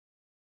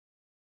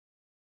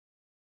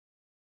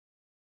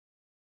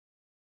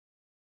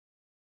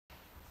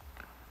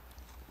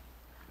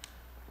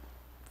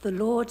The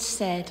Lord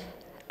said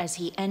as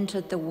he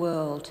entered the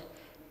world,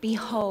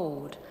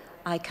 "Behold,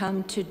 I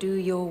come to do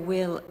your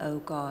will, O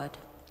God."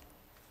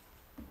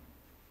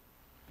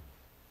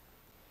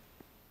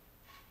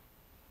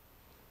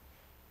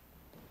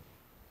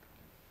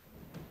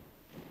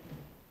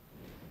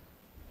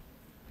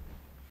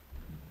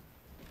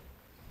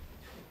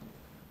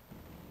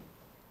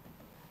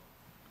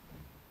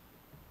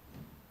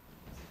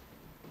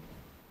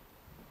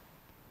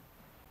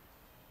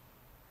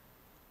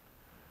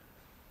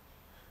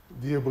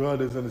 Dear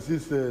brothers and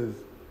sisters,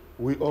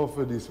 we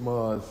offer this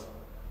Mass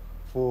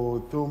for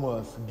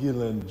Thomas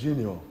Gillen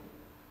Jr.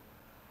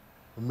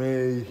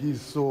 May his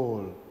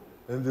soul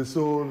and the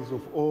souls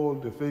of all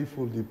the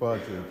faithful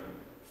departed,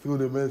 through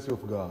the mercy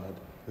of God,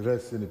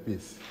 rest in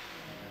peace.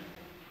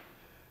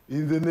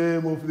 In the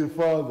name of the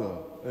Father,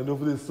 and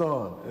of the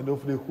Son, and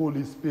of the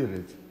Holy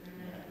Spirit,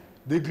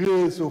 the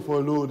grace of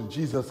our Lord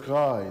Jesus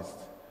Christ,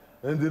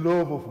 and the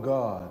love of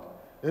God,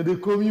 and the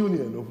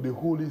communion of the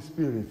Holy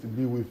Spirit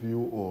be with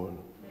you all.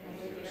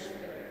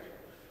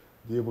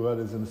 Dear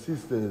brothers and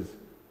sisters,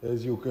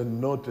 as you can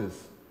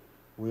notice,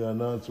 we are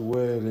not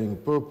wearing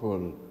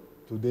purple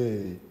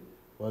today,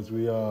 but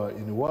we are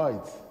in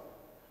white,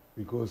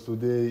 because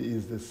today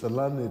is the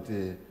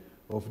solemnity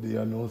of the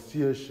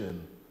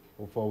Annunciation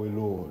of our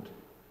Lord.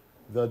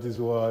 That is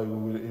why we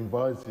will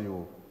invite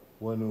you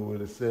when we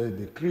will say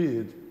the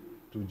creed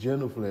to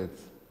genuflect,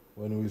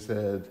 when we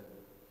said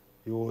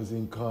he was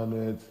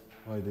incarnate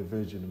by the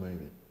Virgin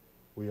Mary.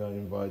 We are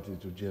invited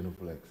to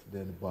genuflect,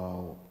 then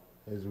bow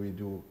as we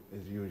do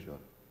as usual.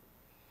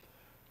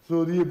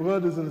 So, dear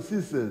brothers and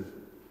sisters,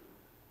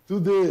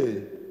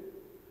 today,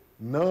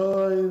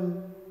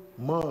 9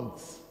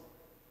 months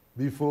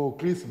before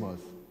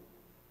Christmas,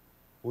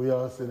 we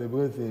are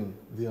celebrating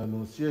the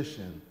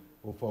Annunciation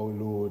of our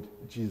Lord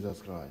Jesus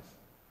Christ.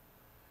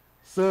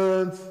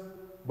 Sent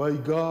by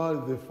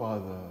God the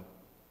Father,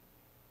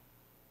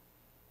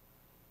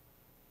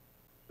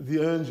 the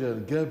angel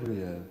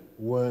Gabriel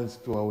went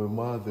to our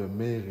mother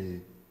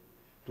Mary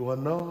to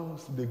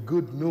announce the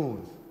good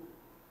news,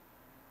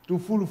 to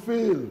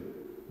fulfill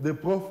the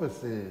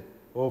prophecy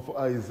of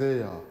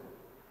Isaiah.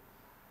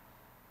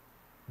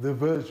 The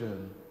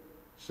virgin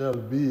shall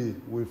be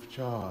with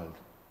child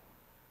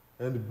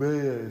and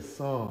bear a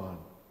son,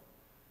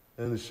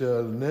 and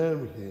shall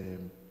name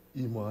him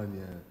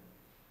Emmanuel,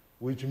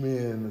 which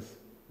means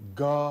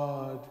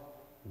God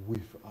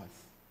with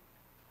us.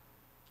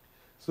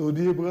 So,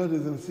 dear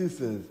brothers and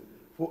sisters,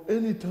 for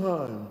any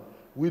time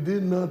we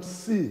did not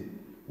see,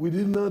 we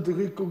did not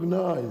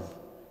recognize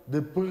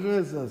the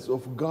presence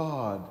of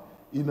God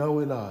in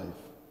our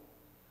life,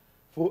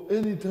 for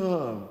any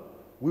time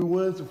we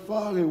went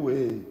far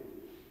away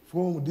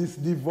from this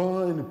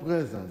divine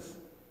presence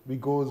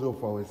because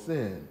of our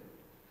sin,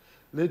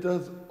 let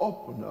us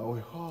open our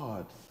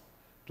hearts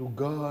to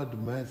God's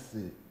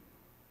mercy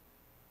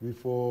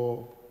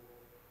before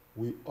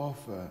we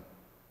offer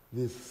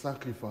this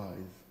sacrifice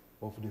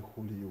of the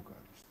Holy Eucharist.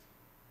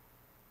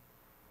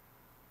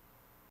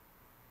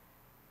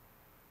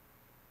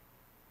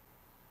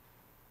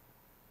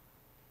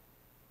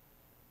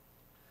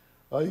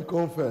 I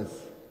confess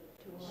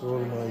to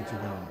Almighty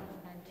God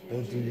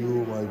and to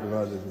you, my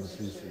brothers and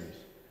sisters,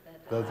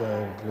 that I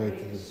have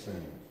greatly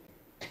sinned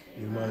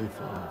in my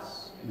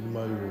thoughts, in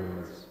my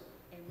words,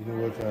 in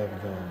what I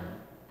have done,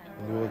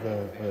 and what I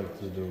have had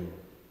to do,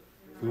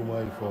 through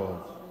my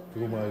fault,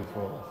 through my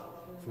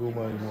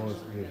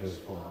most grievous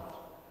fault.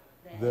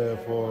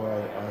 Therefore I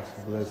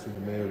ask Blessed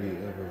Mary,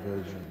 ever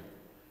Virgin,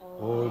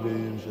 all the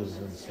angels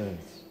and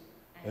saints,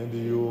 and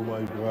you,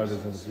 my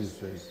brothers and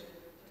sisters,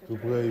 to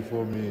pray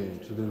for me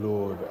to the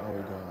Lord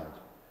our God.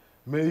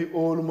 May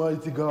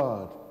Almighty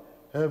God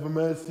have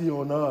mercy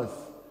on us,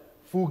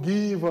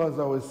 forgive us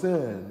our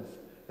sins,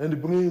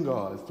 and bring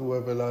us to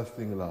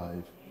everlasting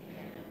life.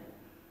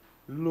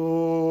 Amen.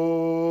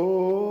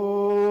 Lord,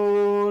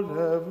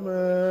 have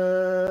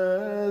mercy.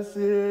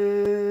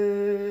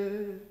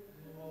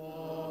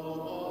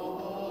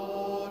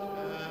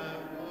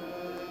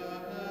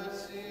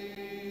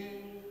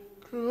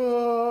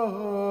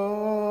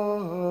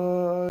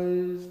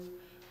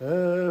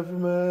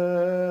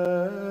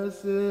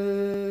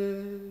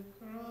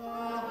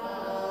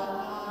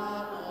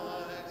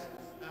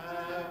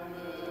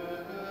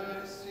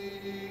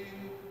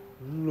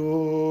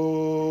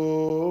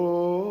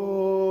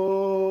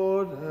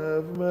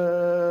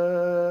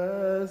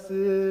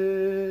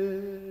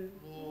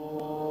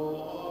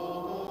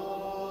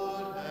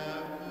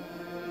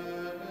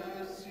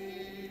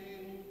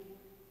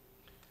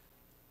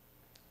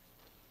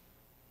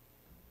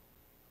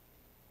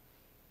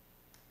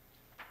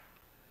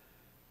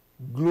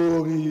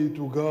 Glory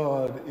to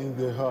God in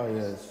the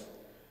highest,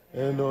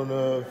 and on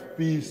earth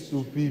peace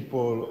to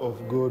people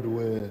of good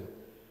will.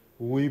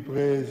 We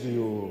praise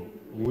you,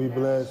 we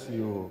bless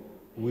you,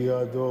 we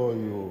adore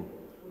you,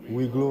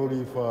 we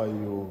glorify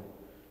you,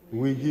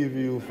 we give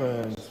you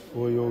thanks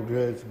for your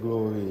great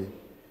glory.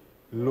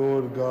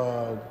 Lord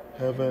God,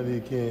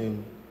 Heavenly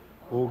King,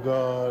 O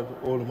God,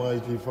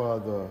 Almighty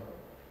Father,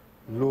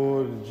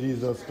 Lord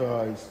Jesus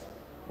Christ,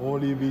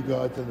 only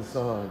begotten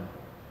Son,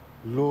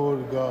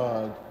 Lord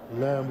God,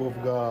 Lamb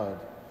of God,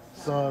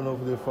 Son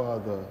of the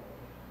Father,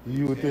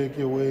 you take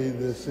away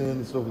the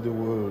sins of the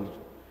world.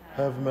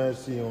 Have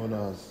mercy on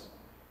us.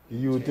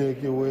 You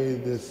take away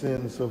the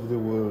sins of the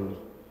world.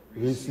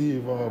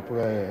 Receive our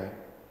prayer.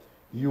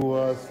 You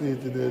are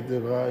seated at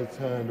the right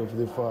hand of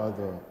the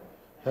Father.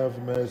 Have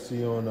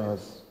mercy on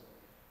us.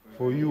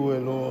 For you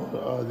alone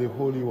are the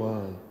Holy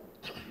One.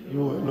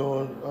 You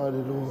alone are the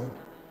Lord.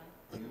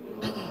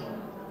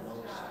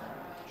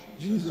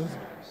 Jesus,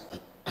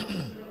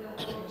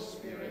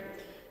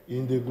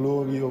 in the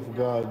glory of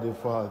God the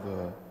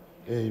Father.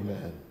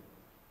 Amen.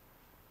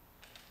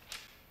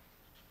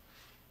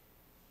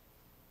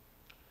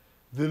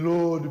 The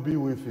Lord be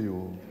with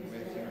you. And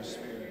with your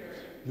spirit.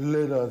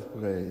 Let us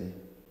pray.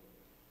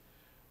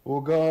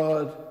 O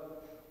God,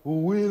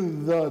 who will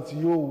that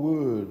your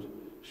word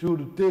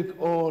should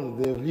take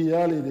on the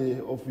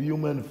reality of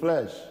human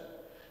flesh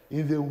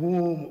in the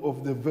womb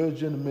of the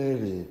Virgin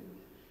Mary,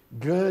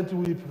 grant,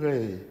 we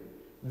pray,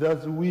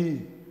 that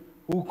we,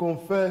 who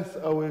confess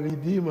our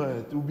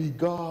Redeemer to be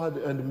God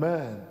and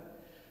man,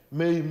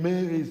 may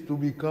merit to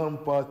become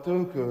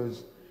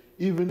partakers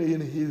even in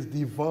his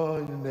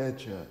divine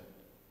nature,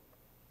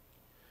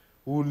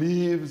 who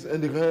lives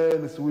and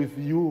reigns with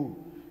you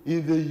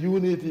in the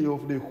unity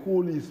of the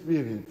Holy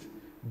Spirit,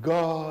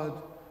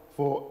 God,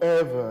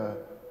 forever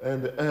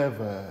and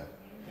ever.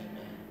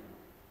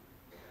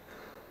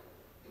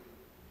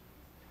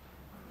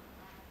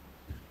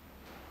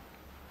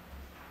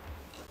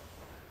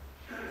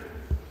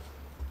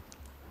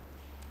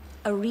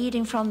 A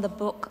reading from the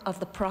book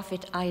of the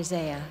prophet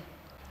Isaiah.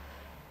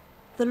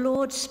 The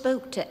Lord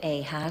spoke to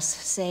Ahaz,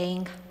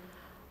 saying,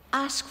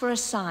 "Ask for a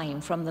sign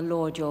from the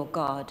Lord your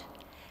God.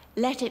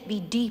 Let it be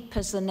deep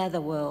as the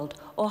netherworld,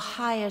 or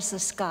high as the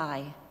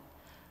sky."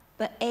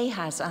 But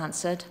Ahaz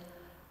answered,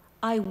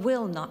 "I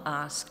will not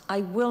ask, I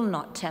will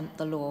not tempt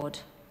the Lord."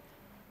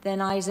 Then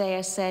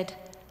Isaiah said,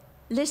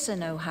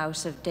 "Listen, O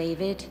house of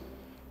David.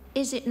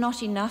 Is it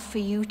not enough for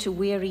you to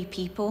weary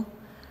people?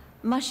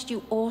 Must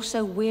you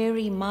also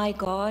weary my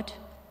God?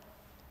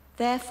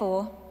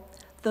 Therefore,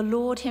 the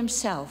Lord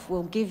himself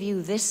will give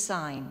you this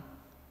sign.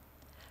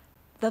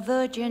 The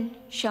virgin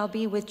shall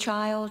be with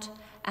child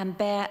and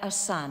bear a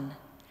son,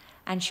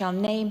 and shall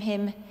name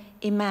him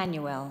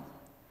Emmanuel,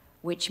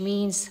 which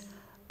means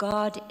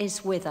God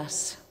is with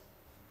us."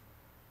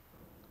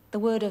 The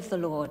word of the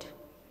Lord.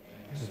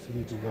 Thanks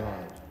be to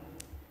God.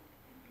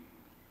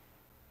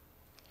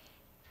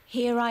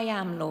 Here I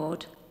am,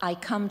 Lord, I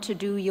come to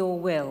do your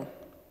will.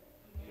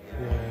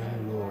 Here I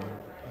am, Lord,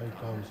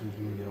 I come to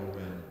do your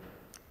will.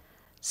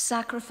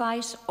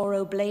 Sacrifice or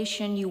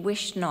oblation you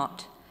wished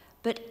not,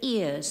 but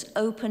ears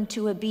open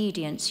to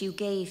obedience you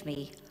gave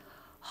me.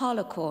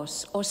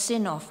 Holocausts or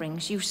sin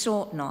offerings you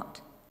sought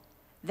not.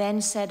 Then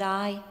said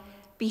I,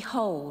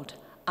 "Behold,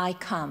 I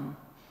come."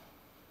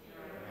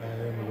 I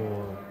am,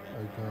 Lord,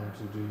 I come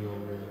to do your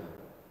will.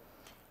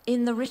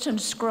 In the written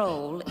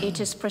scroll it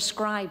is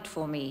prescribed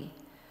for me.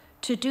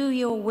 To do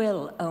your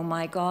will, O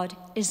my God,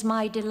 is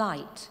my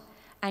delight,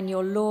 and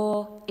your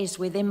law is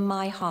within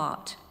my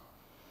heart.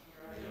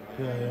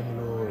 Here I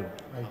am, Lord,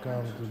 I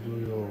come to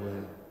do your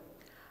will.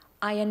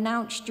 I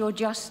announced your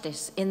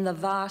justice in the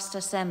vast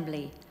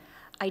assembly.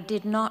 I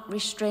did not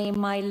restrain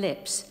my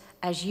lips,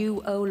 as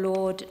you, O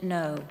Lord,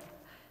 know.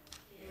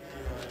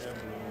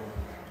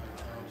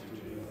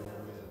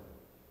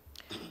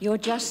 Your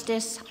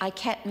justice I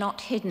kept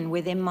not hidden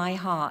within my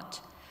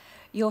heart.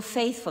 Your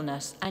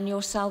faithfulness and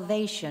your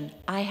salvation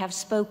I have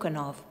spoken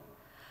of.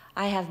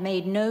 I have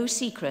made no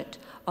secret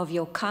of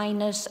your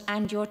kindness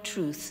and your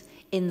truth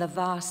in the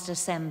vast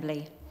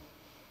assembly.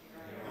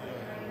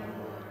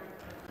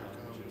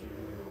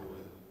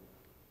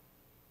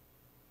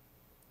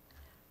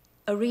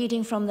 A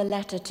reading from the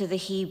letter to the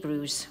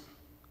Hebrews.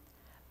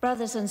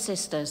 Brothers and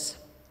sisters,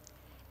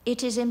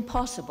 it is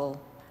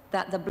impossible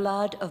that the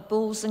blood of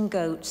bulls and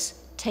goats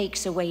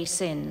takes away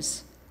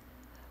sins.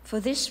 For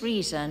this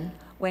reason,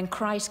 when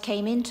Christ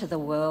came into the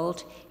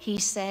world, he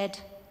said,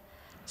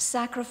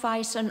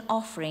 "Sacrifice and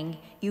offering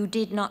you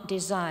did not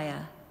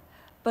desire,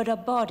 but a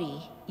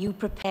body you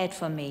prepared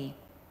for me.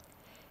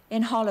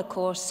 In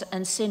holocausts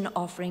and sin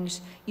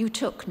offerings you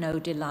took no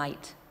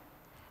delight."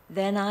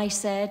 Then I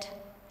said,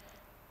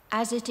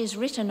 "As it is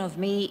written of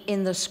me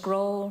in the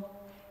scroll,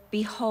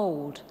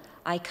 behold,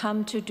 I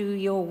come to do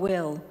your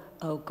will,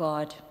 O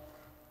God."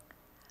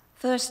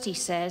 First he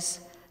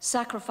says,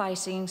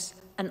 sacrificings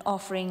and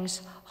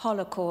offerings,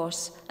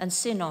 holocausts and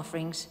sin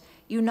offerings,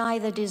 you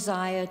neither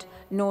desired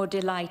nor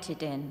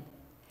delighted in.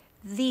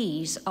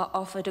 These are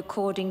offered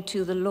according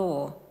to the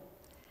law.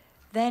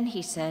 Then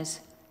he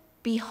says,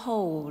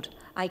 "Behold,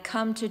 I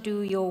come to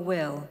do your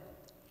will."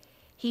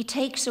 He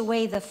takes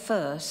away the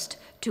first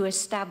to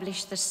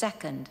establish the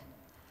second.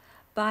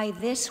 By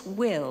this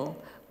will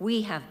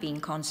we have been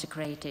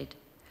consecrated,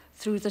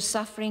 through the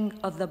suffering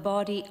of the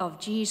body of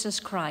Jesus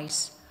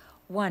Christ,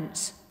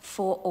 once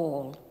for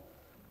all.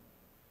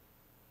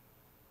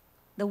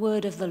 The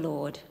word of the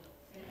Lord.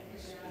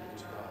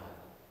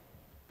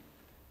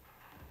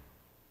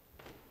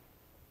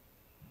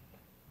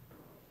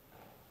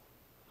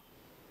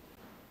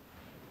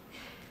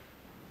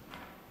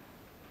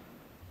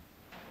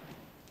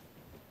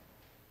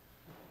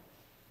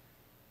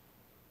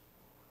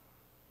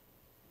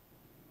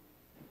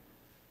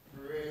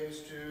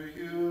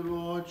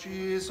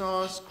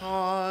 Jesus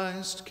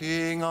Christ,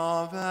 King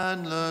of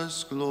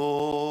endless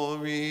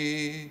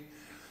glory.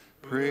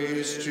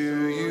 Praise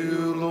to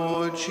you,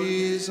 Lord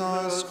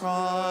Jesus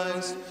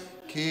Christ,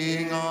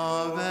 King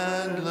of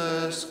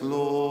endless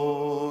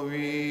glory.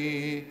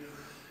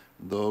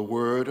 The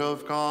Word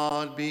of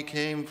God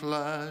became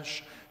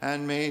flesh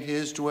and made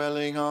his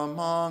dwelling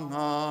among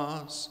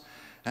us,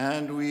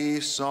 and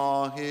we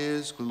saw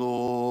his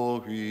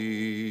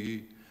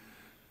glory.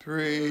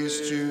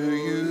 Praise to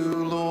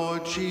you,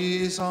 Lord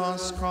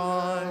Jesus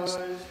Christ,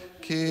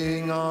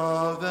 King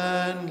of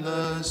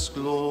endless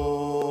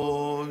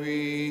glory.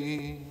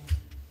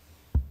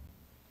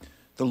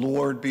 The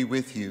Lord be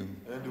with you.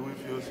 And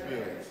with your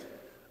spirit.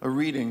 A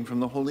reading from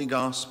the Holy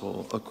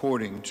Gospel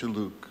according to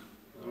Luke.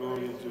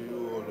 Glory to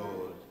you, O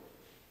Lord.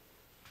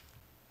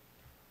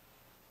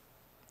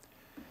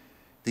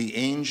 The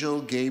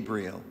angel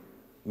Gabriel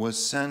was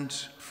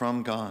sent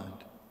from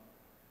God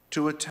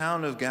to a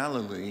town of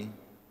Galilee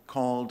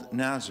called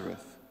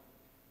Nazareth,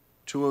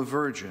 to a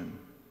virgin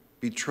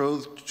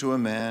betrothed to a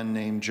man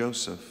named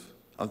Joseph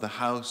of the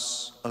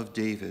house of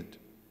David,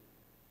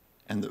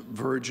 and the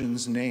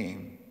virgin's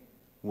name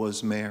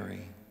was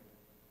Mary.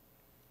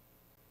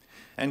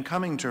 And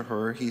coming to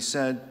her, he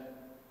said,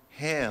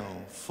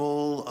 "Hail,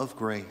 full of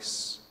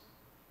grace,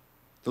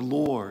 the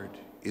Lord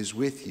is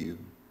with you."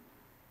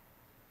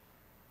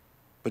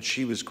 But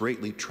she was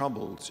greatly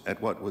troubled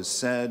at what was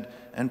said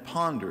and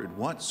pondered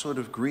what sort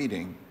of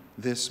greeting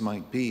this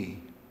might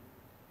be.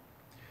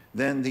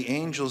 Then the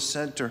angel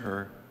said to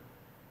her,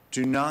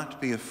 "Do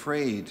not be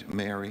afraid,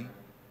 Mary,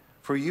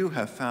 for you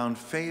have found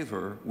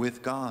favor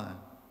with God.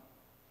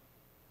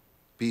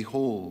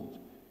 Behold,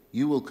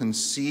 you will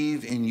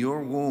conceive in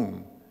your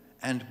womb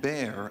and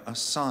bear a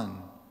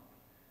son,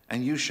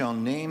 and you shall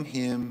name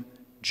him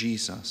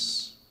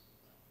Jesus.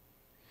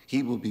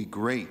 He will be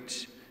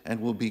great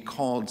and will be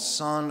called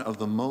Son of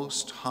the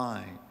Most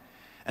High,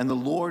 and the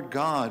Lord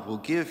God will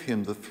give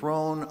him the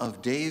throne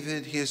of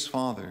David his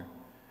father,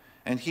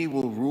 and he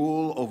will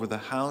rule over the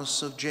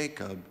house of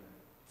Jacob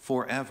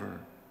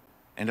forever,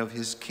 and of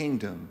his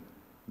kingdom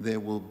there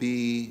will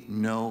be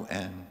no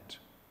end."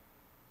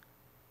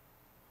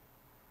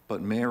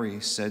 But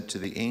Mary said to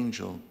the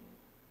angel,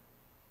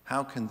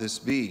 "How can this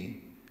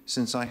be,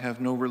 since I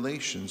have no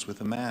relations with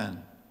a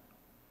man?"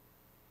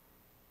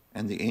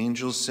 And the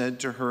angel said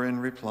to her in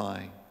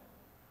reply,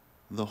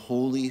 "The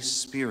Holy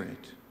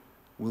Spirit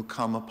will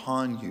come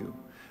upon you,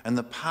 and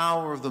the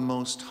power of the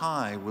Most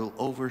High will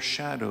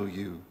overshadow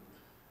you.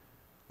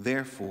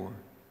 Therefore,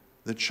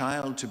 the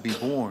child to be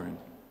born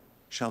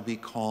shall be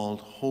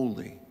called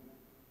Holy,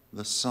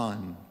 the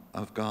Son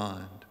of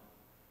God.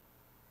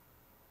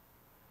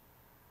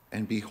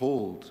 And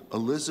behold,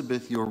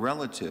 Elizabeth, your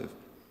relative,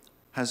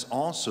 has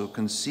also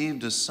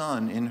conceived a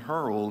son in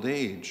her old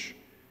age,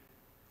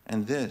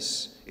 and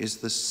this is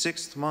the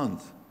 6th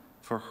month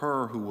for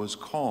her who was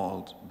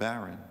called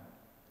barren,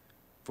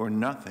 for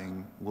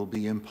nothing will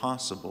be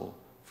impossible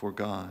for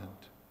God."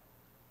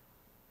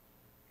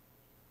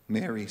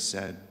 Mary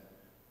said,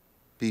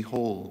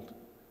 "Behold,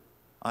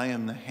 I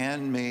am the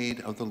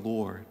handmaid of the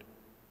Lord.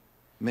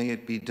 May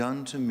it be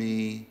done to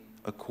me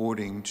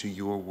according to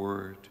your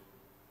word."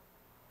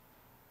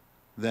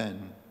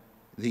 Then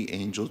the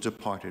angel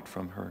departed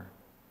from her.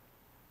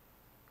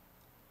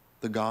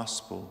 The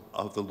Gospel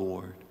of the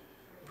Lord.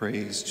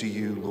 Praise to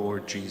you,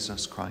 Lord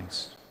Jesus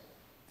Christ.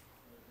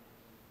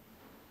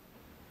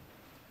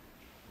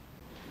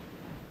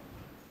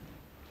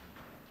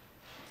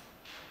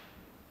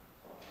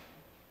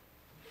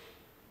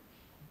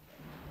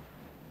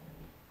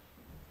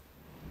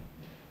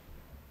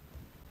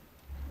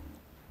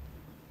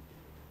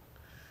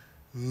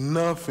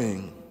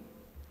 Nothing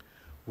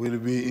will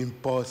be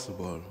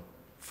impossible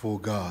for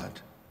God.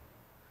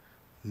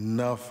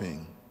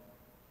 Nothing.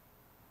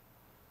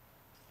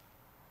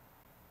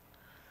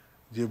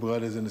 Dear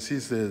brothers and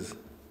sisters,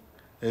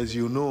 as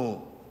you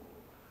know,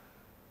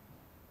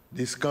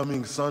 this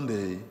coming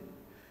Sunday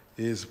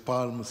is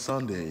Palm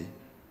Sunday,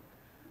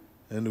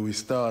 and we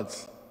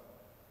start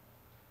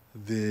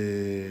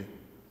the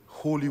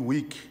Holy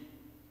Week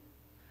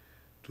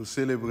to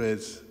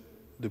celebrate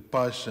the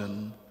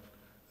Passion,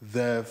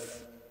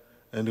 death,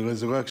 and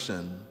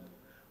resurrection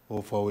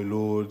of our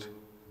Lord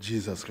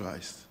Jesus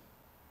Christ.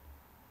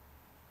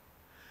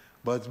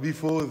 But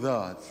before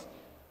that,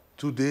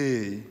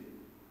 today,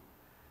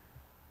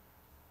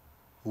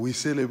 we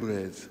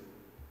celebrate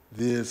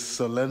this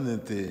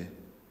solemnity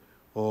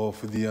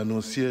of the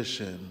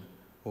Annunciation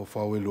of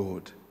our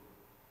Lord.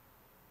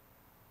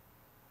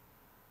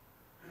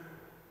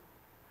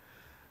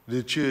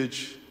 The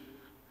Church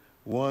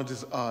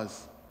wants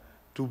us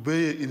to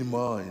bear in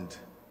mind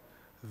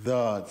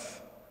that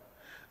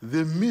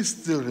the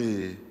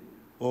mystery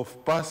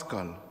of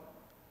Paschal,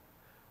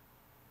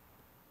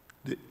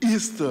 the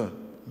Easter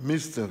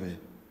mystery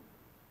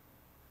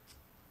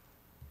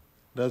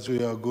that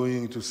we are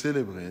going to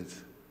celebrate,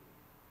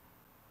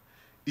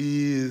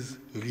 is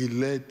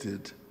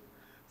related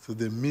to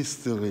the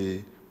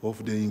mystery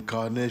of the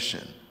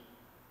Incarnation.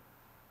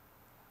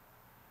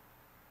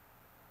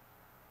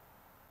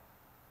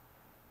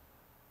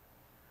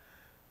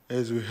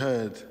 as we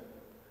heard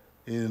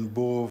in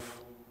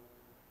both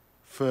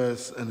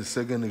first and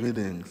second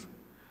readings,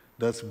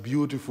 that's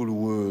beautiful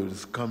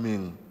words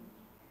coming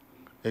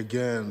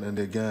again and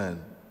again,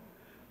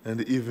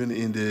 and even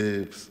in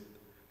the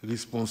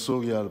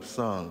responsorial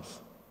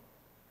psalms.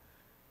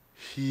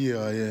 Here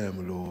I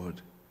am,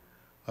 Lord.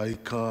 I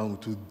come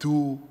to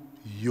do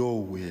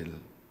your will.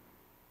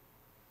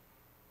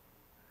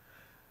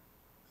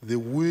 The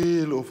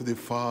will of the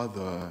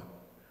Father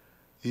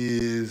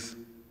is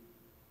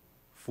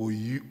for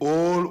you,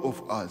 all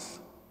of us,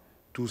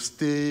 to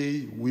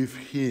stay with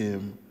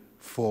him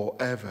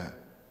forever.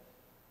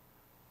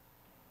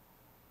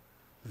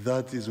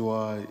 That is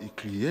why he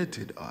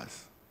created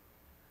us.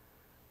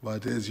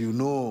 But as you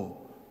know,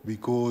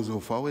 because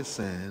of our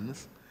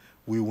sins,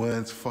 we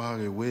went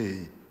far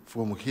away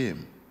from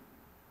him.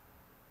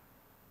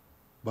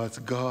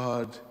 But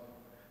God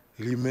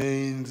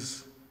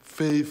remains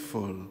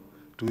faithful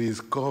to his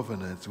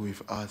covenant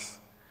with us.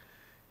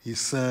 He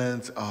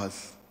sent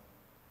us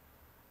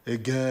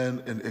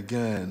again and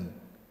again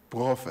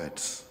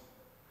prophets.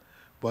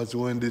 But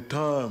when the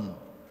time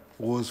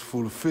was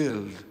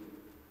fulfilled,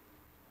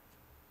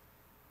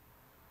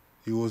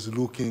 he was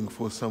looking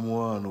for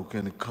someone who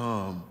can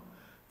come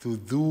to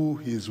do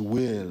his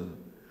will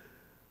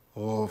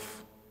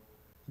of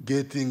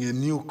getting a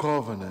new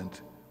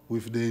covenant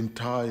with the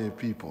entire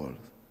people.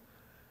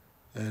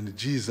 And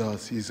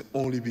Jesus, his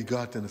only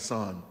begotten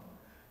Son,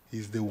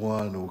 is the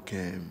one who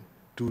came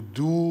to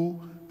do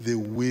the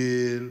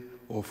will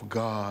of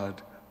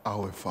God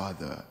our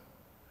Father.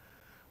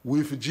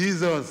 With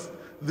Jesus,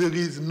 there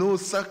is no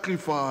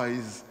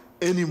sacrifice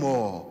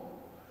anymore,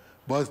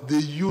 but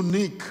the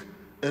unique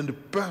and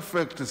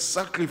perfect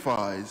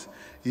sacrifice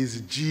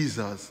is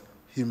Jesus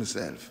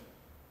himself,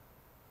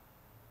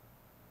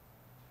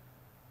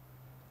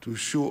 to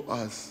show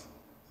us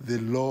the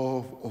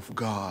love of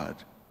God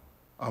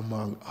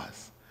among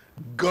us.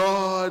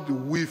 God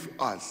with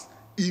us,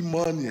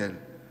 Emmanuel.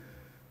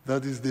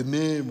 That is the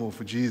name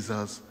of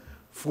Jesus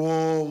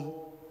from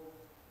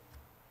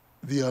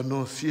the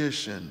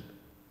Annunciation.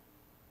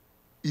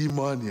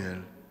 Emmanuel,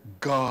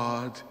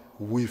 God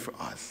with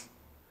us.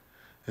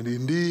 And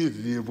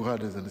indeed, dear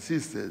brothers and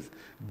sisters,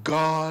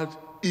 God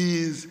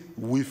is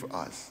with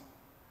us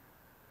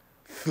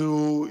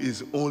through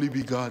his only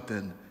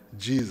begotten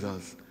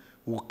Jesus,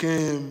 who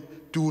came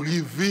to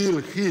reveal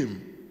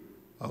him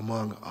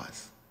among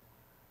us.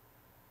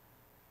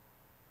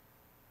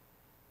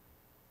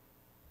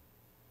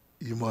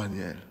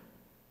 Emmanuel.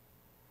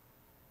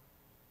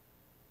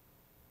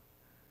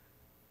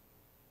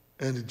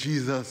 And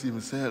Jesus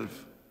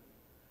himself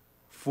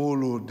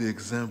followed the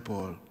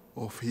example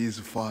of his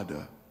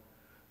Father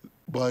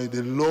by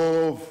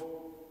love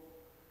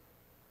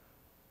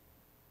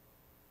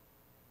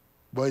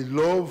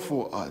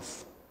for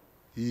us.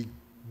 He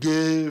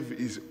gave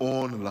his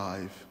own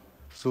life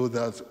so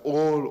that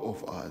all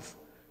of us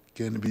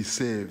can be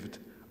saved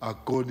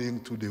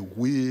according to the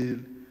will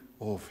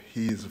of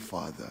his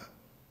Father.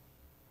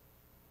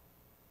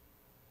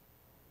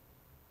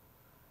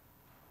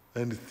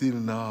 And till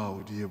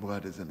now, dear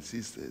brothers and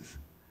sisters,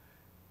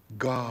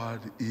 God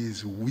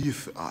is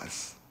with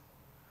us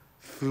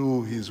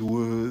through his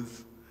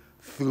words,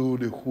 through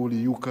the Holy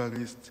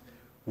Eucharist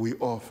we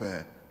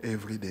offer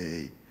every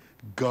day.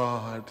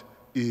 God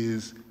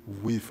is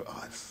with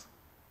us.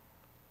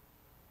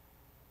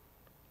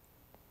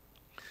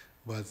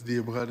 But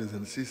dear brothers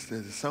and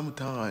sisters,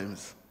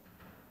 sometimes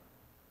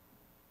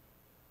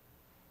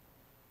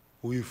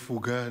we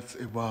forget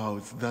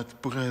about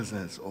that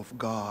presence of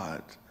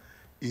God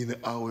in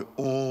our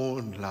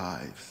own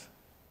lives,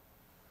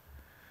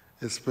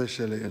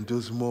 especially in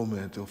those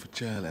moments of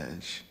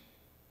challenge.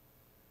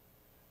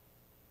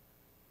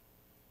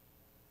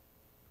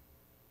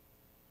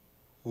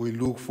 We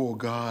look for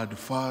God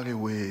far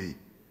away,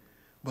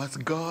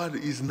 but God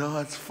is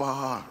not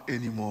far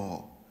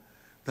anymore.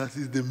 That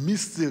is the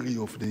mystery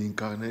of the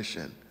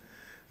Incarnation,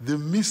 the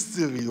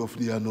mystery of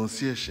the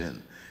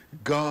Annunciation.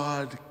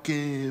 God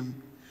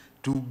came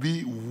to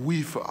be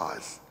with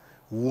us,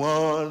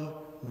 one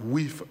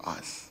with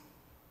us.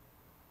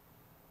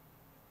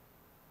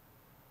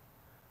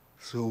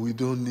 So we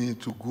don't need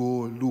to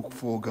go look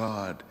for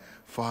God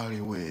far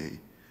away.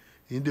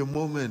 In the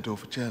moment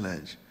of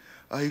challenge,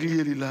 I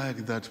really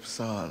like that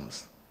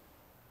Psalms.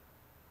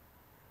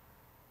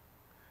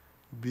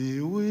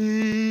 Be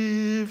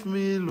with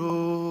me,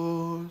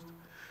 Lord,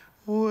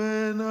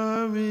 when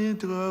I'm in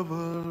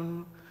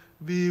trouble.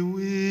 Be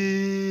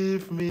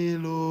with me,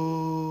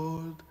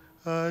 Lord,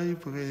 I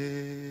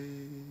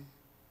pray.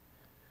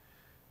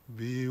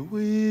 Be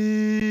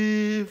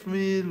with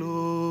me,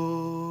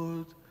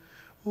 Lord,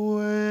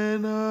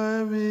 when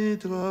I'm in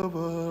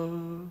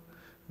trouble.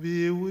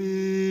 Be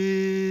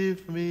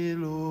with me,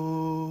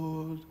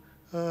 Lord,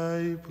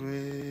 I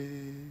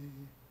pray.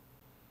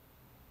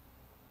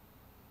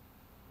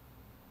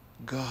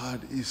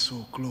 God is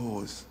so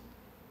close,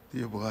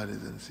 dear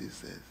brothers and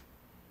sisters.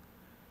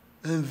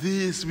 And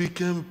this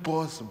became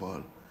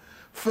possible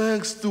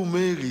thanks to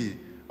Mary,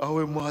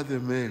 our Mother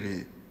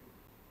Mary.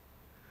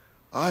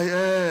 I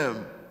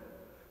am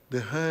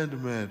the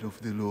handmaid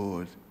of the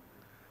Lord.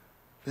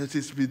 Let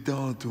it be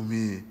done to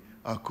me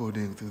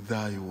according to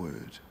thy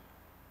word.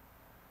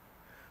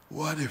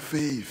 What a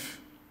faith!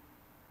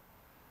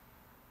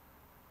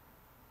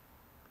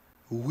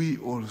 We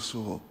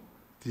also,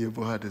 dear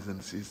brothers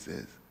and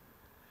sisters,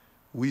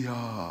 we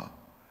are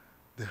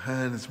the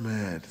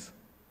handmaids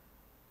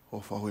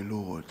of our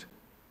Lord.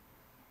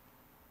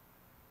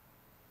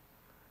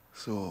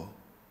 So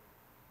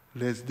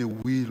let the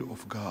will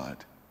of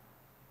God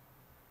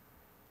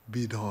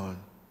be done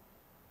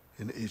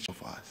in each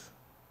of us.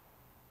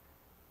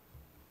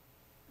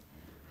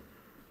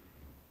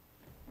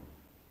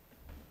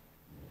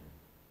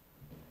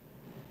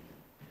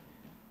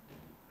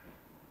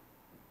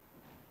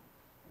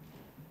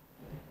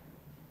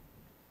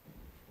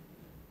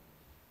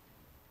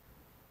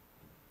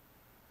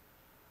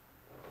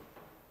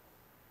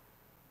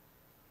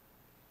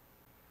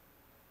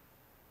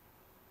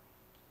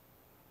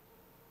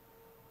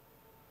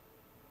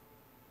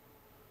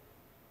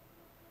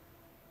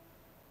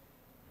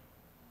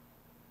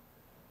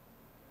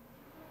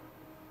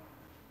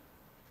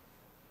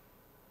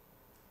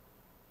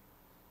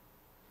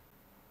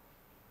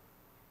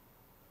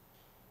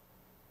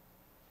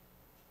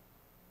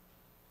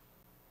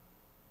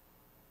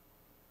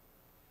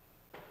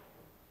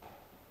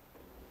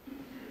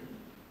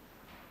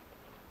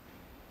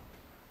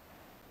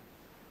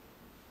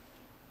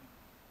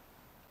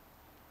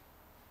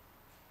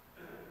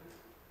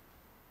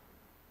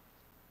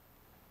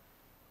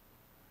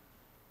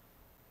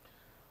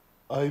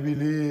 I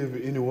believe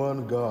in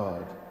one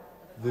God,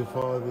 the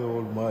Father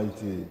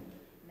Almighty,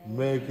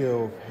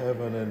 maker of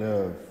heaven and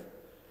earth,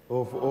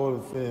 of all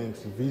things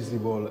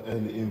visible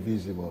and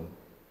invisible.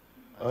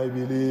 I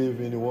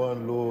believe in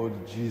one Lord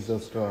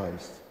Jesus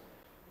Christ,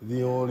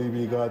 the only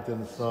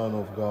begotten Son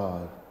of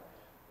God,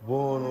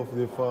 born of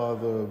the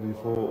Father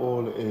before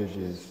all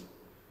ages,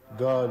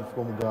 God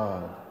from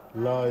God,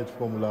 light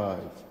from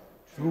light,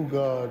 true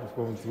God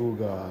from true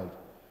God,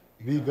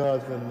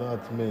 begotten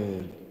not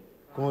made,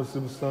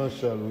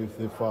 consubstantial with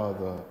the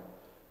Father.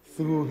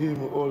 Through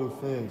him all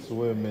things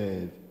were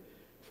made.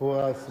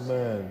 For us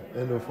men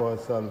and for our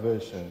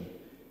salvation,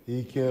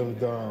 he came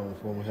down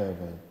from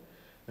heaven,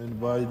 and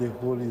by the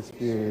Holy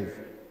Spirit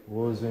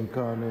was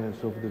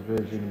incarnate of the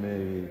Virgin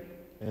Mary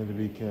and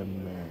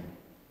became man.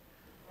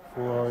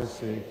 For our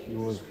sake he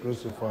was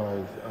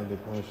crucified under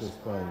Pontius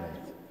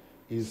Pilate.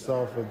 He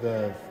suffered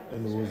death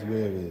and was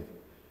buried,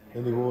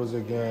 and he rose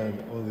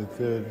again on the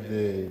third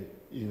day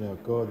in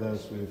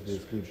accordance with the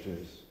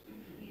Scriptures.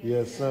 He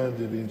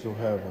ascended into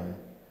heaven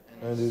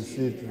and is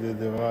seated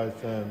at the right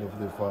hand of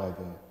the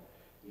Father.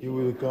 He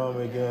will come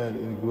again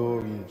in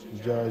glory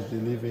to judge the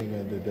living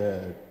and the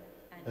dead,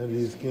 and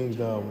his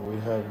kingdom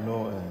will have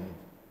no end.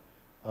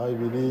 I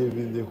believe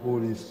in the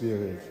Holy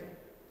Spirit,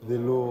 the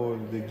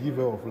Lord, the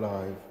giver of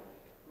life,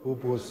 who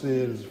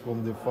proceeds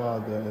from the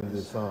Father and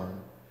the Son,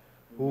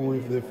 who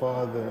with the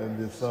Father and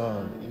the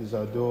Son is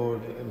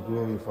adored and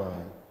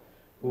glorified,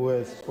 who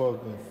has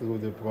spoken through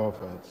the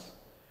prophets.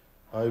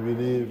 I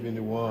believe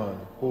in one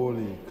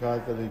holy,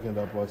 Catholic, and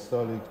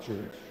Apostolic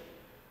Church.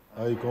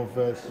 I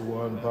confess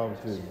one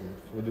baptism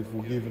for the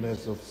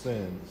forgiveness of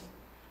sins,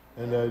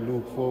 and I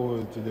look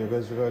forward to the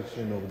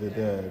resurrection of the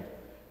dead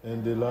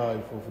and the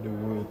life of the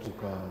world to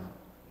come.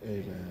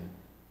 Amen.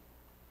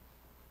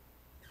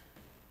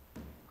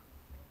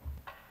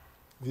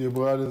 Dear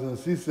brothers and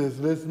sisters,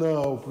 let's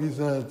now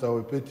present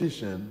our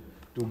petition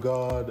to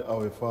God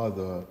our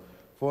Father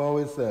for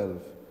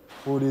ourselves,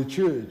 for the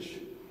Church,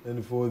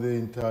 and for the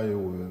entire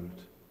world.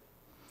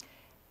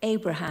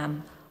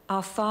 Abraham,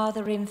 our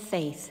father in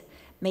faith,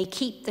 may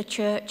keep the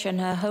Church and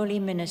her holy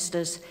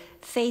ministers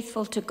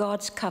faithful to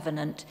God's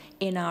covenant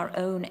in our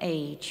own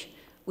age.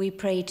 We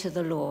pray to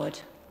the Lord.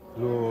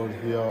 Lord,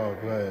 hear our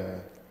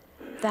prayer.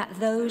 That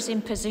those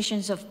in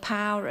positions of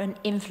power and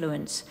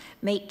influence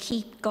may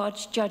keep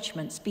God's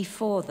judgments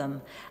before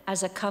them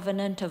as a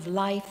covenant of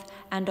life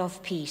and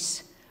of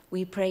peace.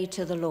 We pray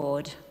to the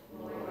Lord.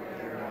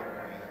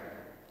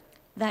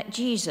 That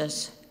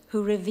Jesus,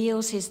 who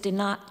reveals his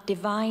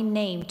divine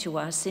name to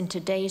us in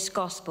today's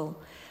gospel,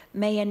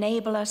 may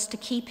enable us to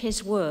keep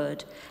his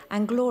word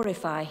and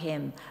glorify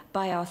him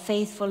by our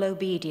faithful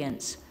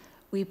obedience.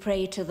 We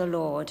pray to the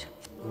Lord.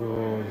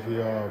 Lord,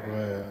 hear our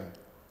prayer.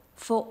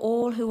 For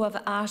all who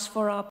have asked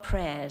for our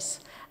prayers,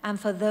 and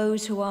for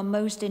those who are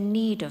most in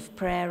need of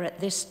prayer at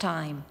this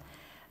time,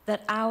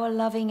 that our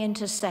loving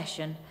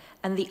intercession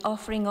and the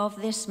offering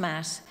of this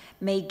Mass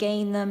may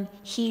gain them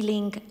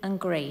healing and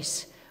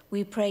grace.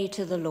 We pray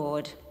to the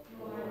Lord.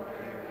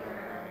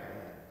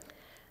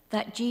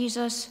 That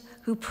Jesus,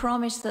 who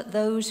promised that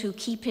those who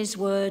keep his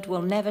word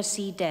will never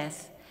see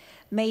death,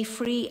 may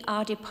free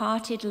our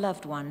departed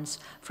loved ones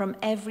from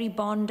every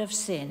bond of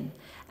sin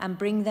and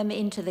bring them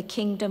into the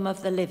kingdom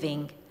of the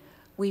living.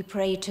 We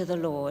pray to the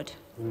Lord.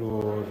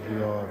 Lord,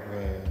 hear our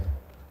prayer.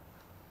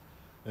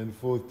 And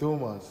for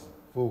Thomas,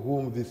 for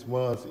whom this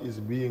Mass is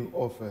being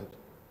offered,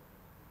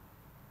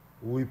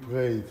 we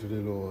pray to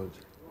the Lord.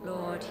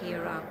 Lord,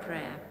 hear our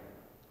prayer.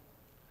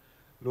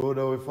 Lord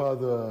our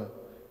Father,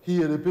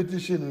 hear the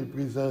petition we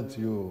present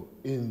you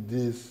in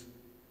this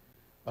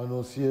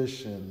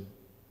Annunciation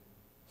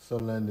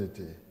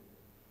solemnity.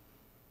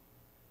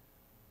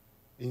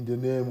 In the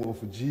name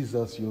of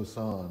Jesus, your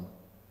Son,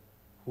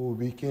 who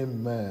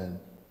became man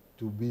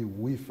to be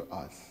with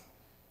us.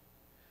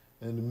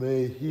 And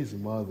may his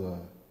mother,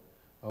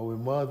 our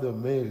Mother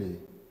Mary,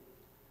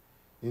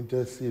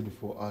 intercede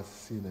for us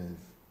sinners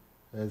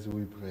as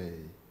we pray.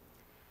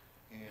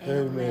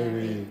 Hail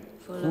Mary,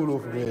 full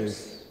of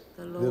grace,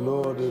 the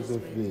Lord is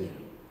with thee.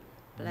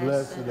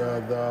 Blessed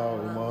art thou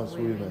amongst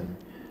women,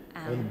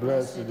 and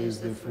blessed is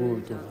the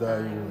fruit of thy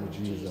womb,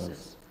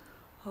 Jesus.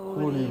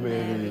 Holy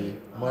Mary,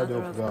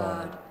 Mother of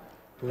God,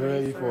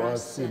 pray for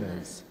us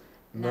sinners,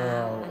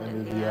 now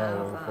and at the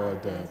hour of our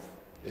death.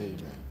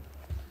 Amen.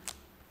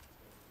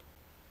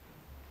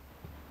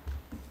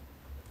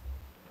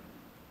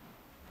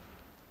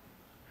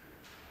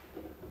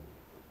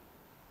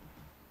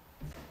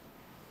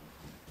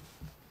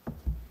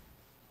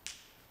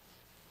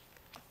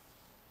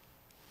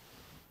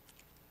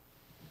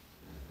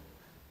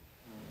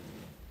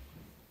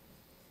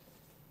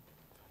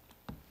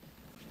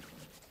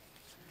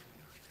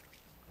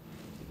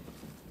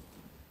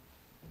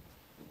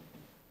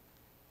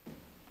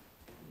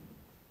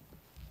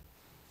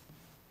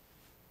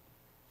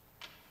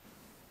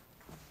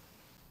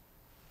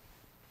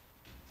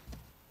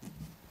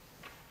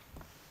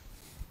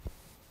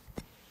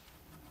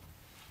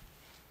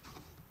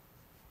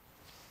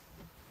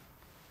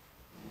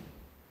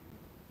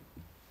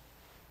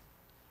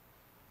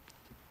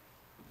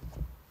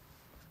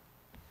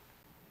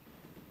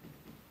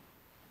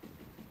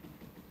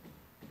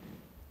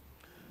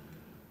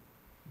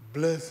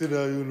 Blessed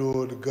are you,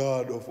 Lord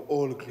God of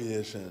all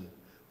creation,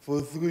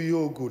 for through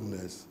your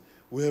goodness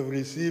we have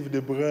received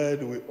the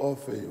bread we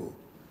offer you,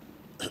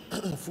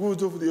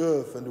 fruit of the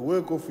earth and the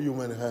work of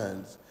human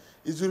hands.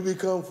 It will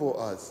become for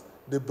us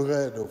the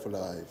bread of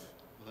life.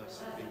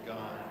 Blessed be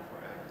God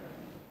forever.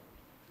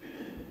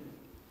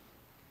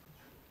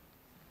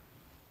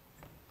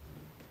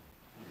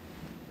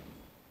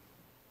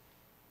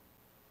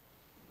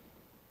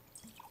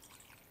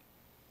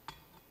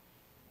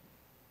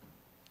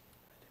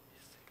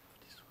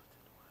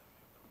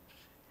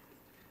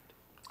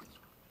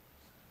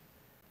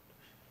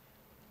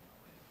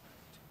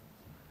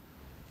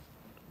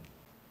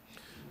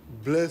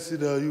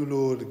 Blessed are you,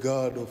 Lord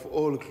God of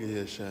all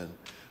creation,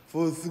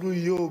 for through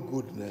your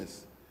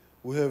goodness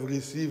we have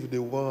received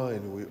the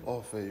wine we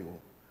offer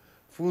you,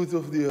 fruit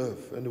of the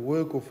earth and the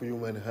work of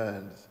human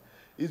hands.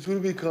 It will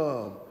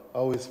become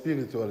our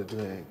spiritual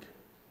drink.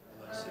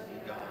 Blessed be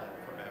God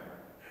forever.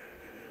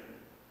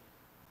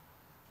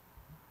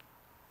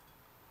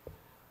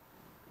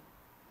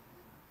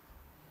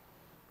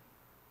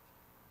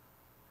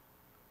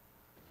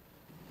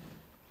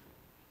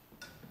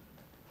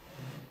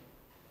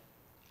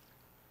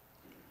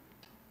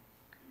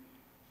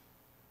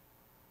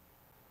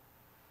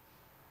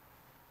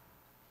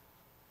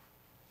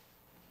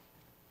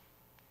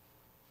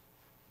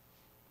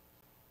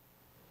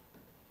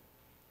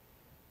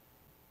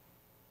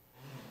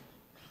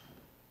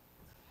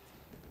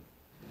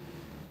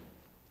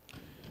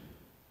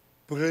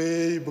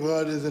 Pray,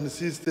 brothers and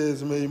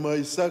sisters, may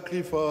my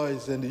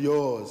sacrifice and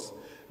yours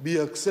be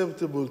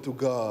acceptable to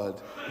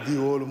God, the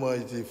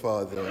Almighty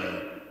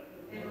Father.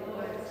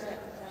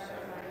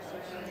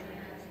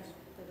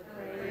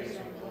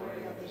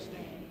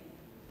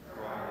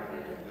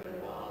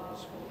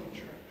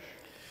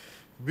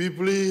 Be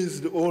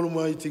pleased,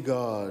 Almighty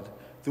God,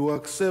 to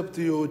accept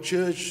your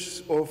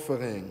church's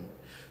offering,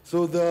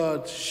 so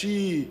that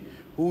she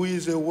who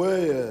is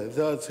aware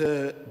that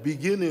her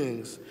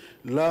beginnings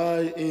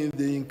lie in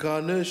the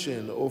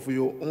incarnation of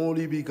your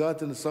only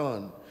begotten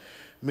Son,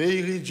 may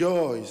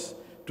rejoice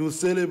to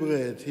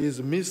celebrate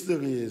his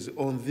mysteries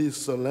on this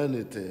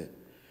solemnity,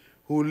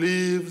 who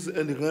lives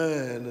and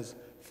reigns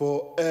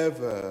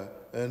forever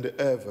and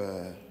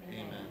ever.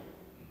 Amen.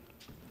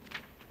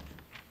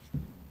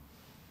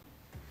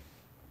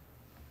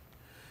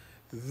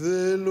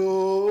 The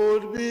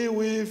Lord be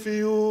with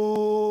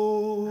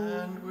you.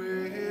 And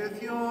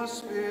with your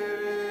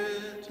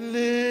spirit.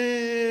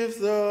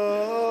 Lift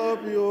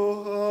up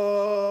your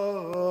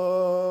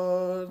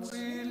hearts.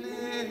 We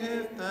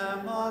lift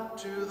them up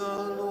to the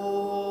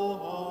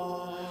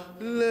Lord.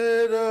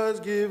 Let us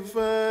give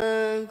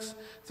thanks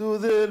to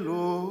the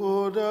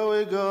Lord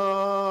our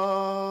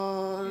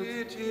God.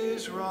 It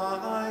is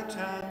right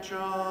and just.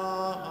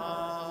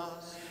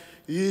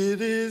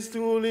 It is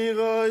truly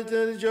right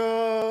and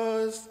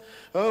just,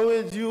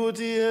 our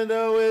duty and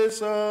our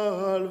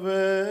salvation,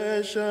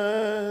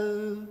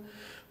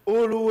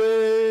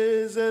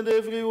 always and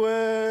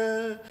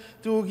everywhere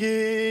to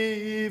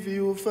give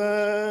you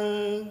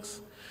thanks.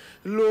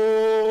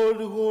 Lord,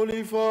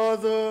 Holy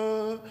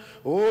Father,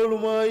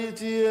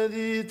 Almighty and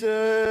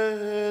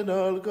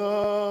eternal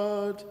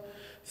God,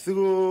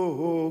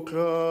 through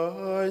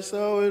Christ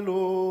our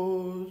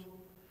Lord.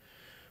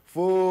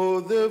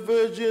 For the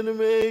Virgin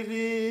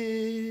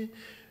Mary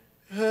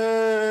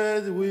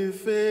had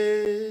with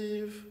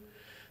faith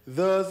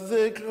Thus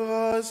the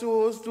Christ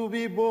was to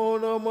be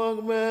born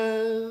among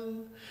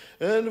men,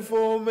 and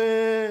for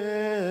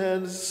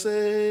men's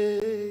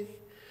sake,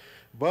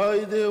 by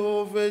the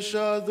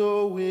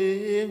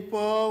overshadowing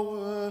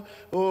power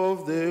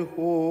of the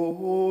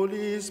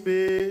Holy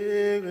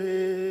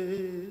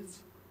Spirit.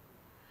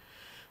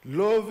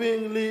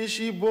 Lovingly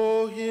she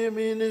bore him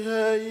in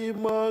her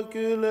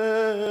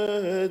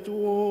immaculate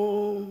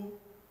womb.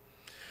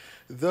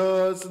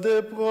 Thus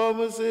the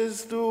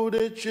promises to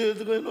the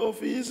children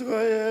of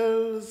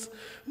Israel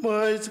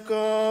might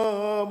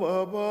come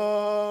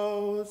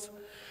about,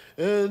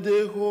 and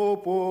the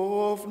hope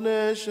of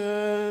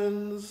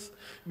nations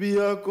be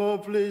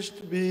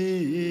accomplished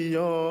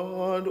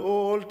beyond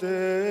all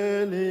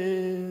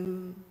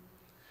telling.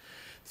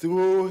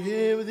 Through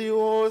him the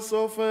host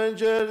of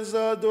angels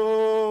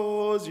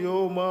adores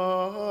your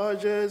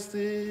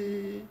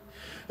majesty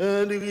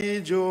and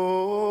rejoices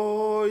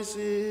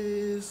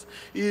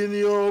in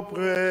your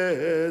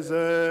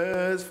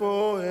presence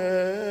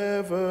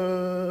forever.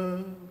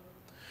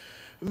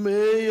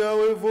 May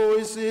our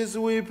voices,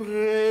 we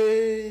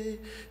pray,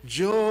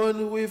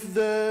 join with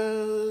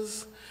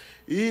theirs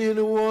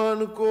in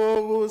one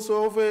chorus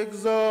of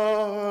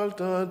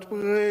exultant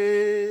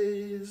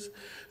praise,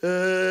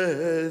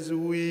 as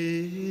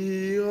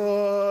we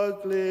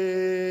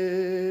acclaim.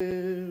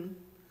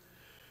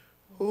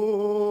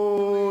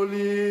 Holy,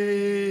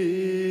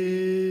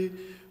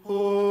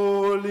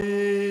 holy,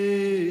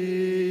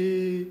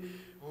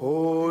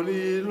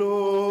 holy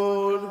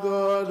Lord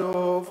God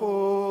of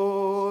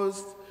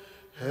hosts,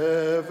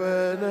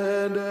 heaven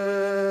and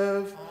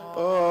earth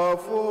are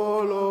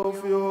full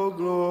of your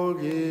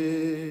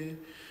glory.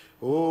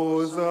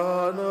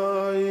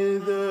 Hosanna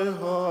in the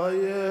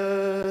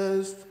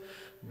highest.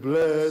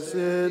 Blessed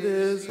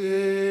is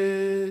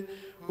he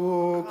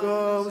who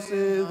comes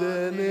in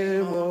the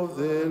name of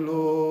the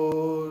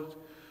Lord.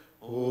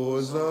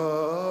 Hosanna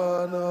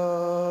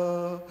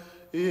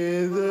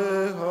in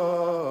the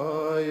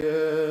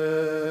highest.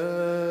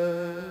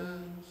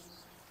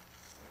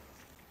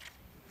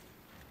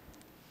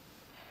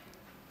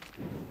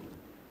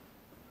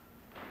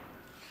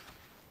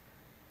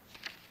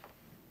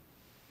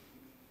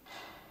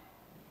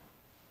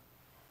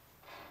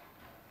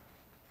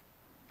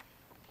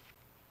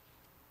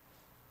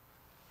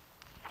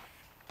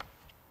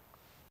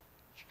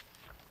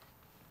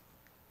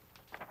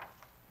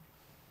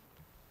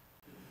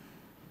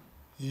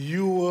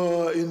 You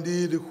are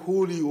indeed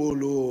holy, O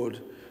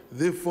Lord,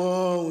 the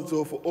fount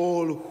of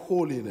all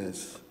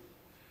holiness.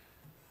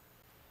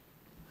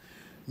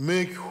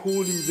 Make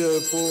holy,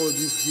 therefore,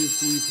 this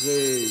gift, we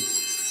pray,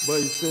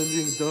 by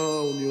sending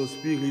down your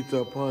Spirit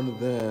upon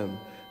them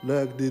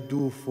like the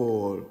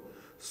dewfall,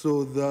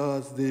 so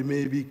that they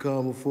may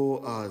become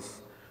for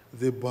us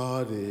the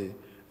body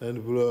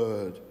and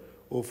blood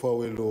of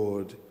our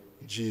Lord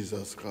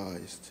Jesus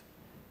Christ.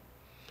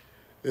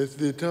 At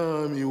the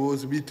time he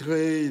was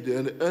betrayed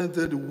and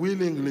entered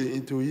willingly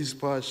into his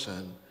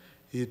passion,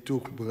 he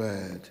took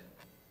bread,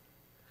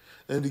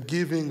 and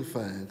giving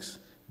thanks,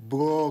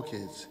 broke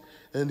it,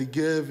 and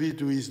gave it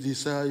to his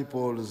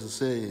disciples,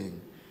 saying,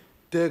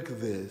 "Take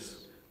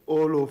this,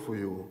 all of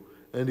you,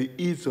 and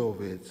eat of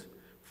it,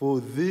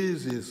 for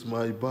this is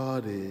my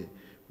body,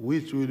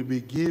 which will be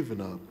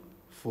given up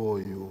for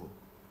you."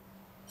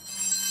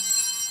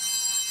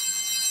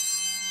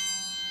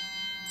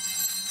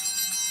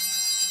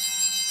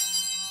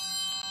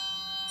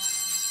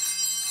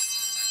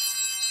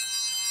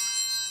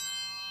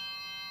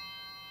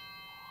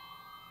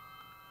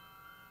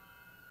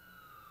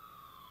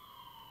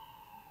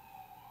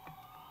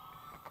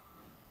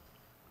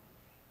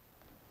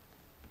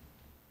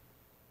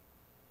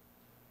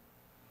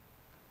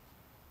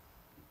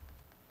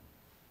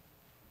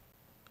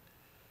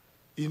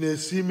 In a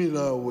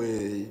similar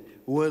way,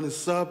 when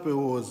supper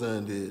was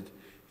ended,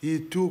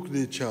 he took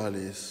the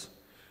chalice,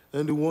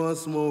 and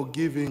once more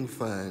giving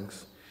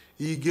thanks,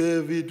 he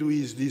gave it to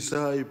his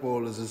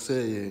disciples,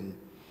 saying,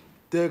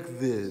 "Take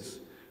this,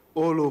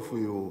 all of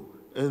you,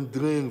 and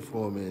drink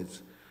from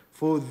it,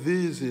 for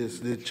this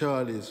is the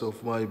chalice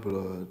of my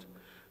blood,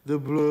 the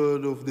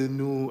blood of the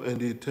new and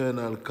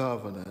eternal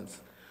covenant,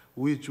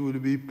 which will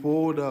be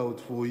poured out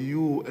for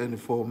you and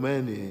for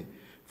many,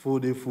 for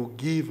the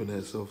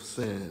forgiveness of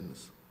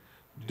sins.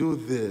 Do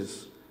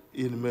this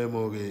in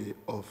memory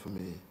of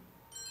me."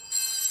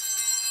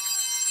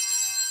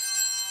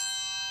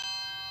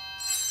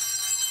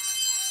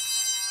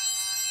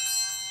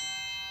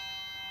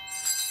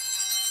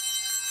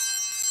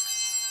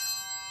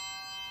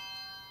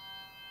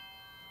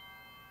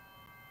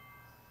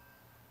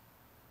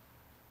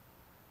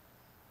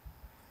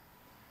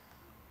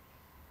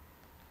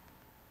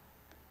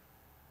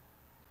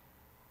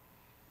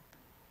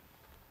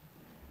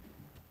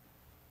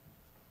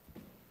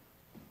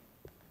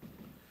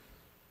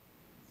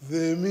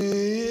 The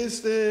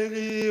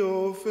mystery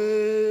of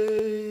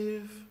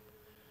faith.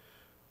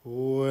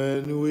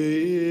 When we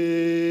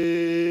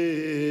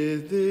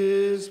eat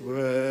this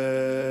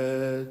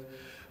bread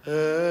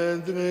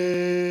and drink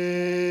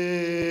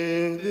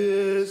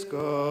this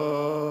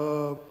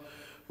cup,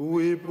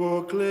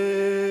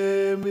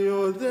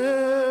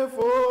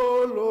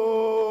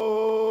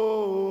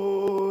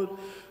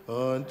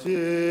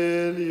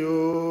 until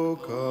you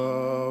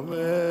come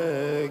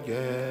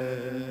again.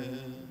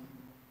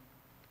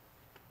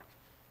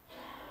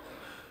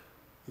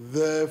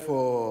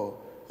 Therefore,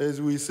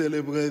 as we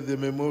celebrate the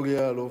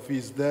memorial of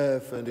his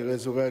death and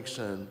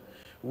resurrection,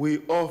 we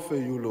offer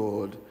you,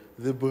 Lord,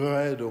 the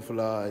bread of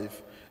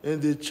life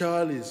and the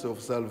chalice of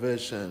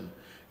salvation,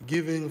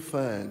 giving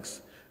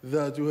thanks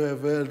that you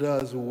have held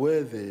us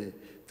worthy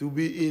to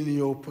be in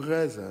your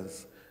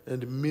presence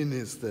and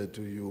minister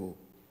to you.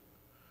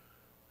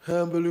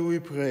 Humbly we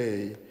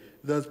pray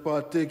that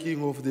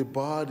partaking of the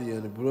body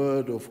and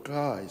blood of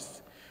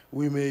Christ,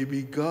 we may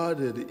be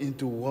gathered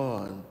into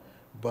one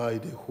by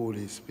the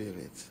Holy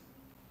Spirit.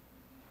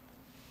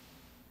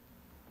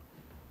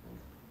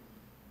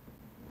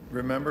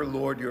 Remember,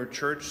 Lord, your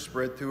church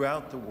spread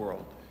throughout the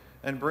world,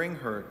 and bring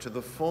her to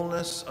the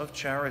fullness of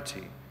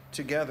charity,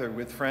 together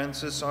with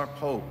Francis our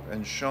Pope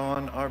and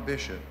Sean our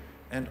Bishop,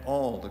 and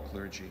all the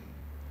clergy.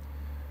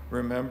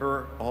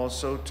 Remember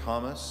also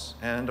Thomas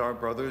and our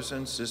brothers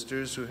and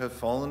sisters who have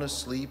fallen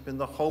asleep in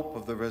the hope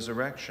of the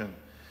resurrection,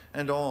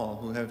 and all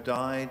who have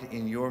died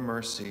in your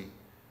mercy.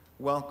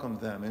 Welcome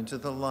them into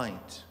the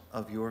light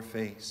of your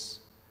face.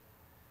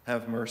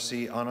 Have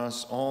mercy on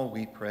us all,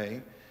 we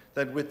pray,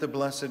 that with the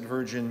Blessed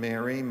Virgin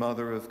Mary,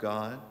 Mother of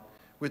God,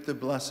 with the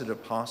blessed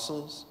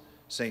apostles,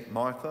 Saint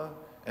Martha,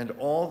 and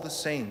all the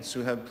saints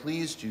who have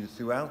pleased you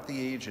throughout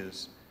the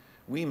ages,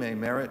 we may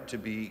merit to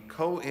be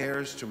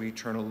co-heirs to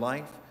eternal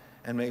life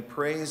and may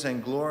praise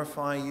and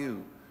glorify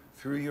you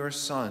through your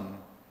Son,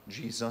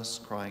 Jesus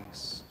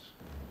Christ.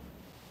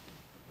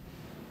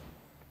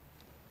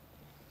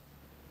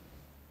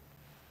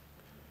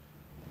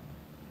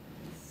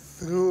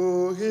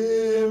 Through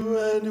him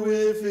and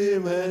with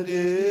him and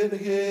in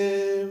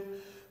him,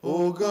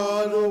 O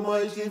God,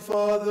 Almighty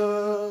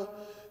Father,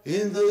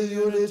 in the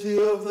unity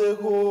of the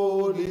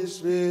Holy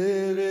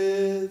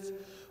Spirit,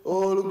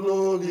 all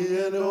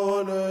glory and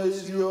honor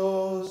is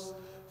yours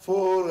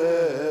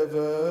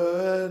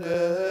forever and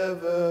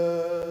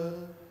ever.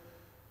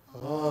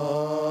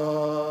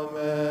 Amen.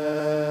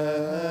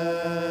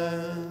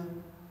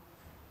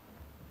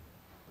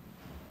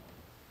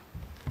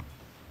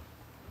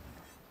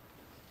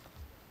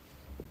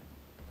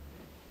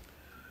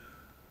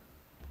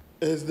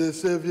 As the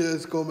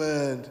Savior's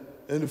command,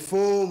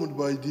 informed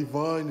by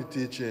divine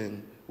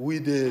teaching, we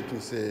dare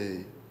to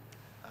say,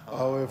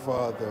 Our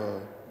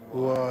Father,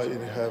 who art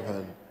in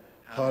heaven,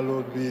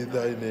 hallowed be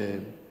thy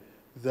name.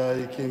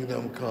 Thy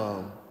kingdom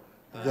come,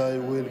 thy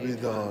will be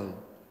done,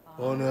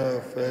 on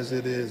earth as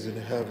it is in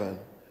heaven.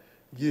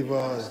 Give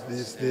us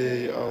this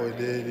day our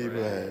daily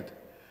bread,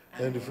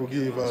 and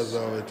forgive us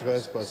our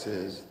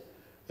trespasses,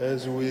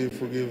 as we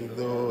forgive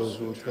those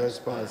who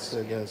trespass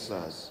against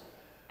us.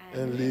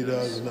 And lead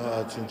us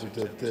not into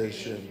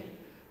temptation,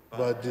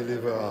 but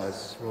deliver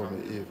us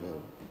from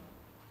evil.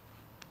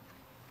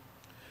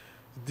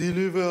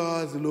 Deliver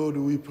us, Lord,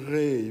 we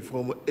pray,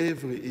 from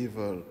every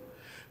evil.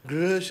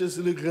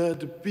 Graciously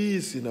grant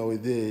peace in our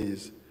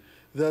days,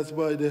 that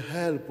by the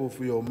help of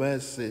your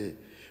mercy,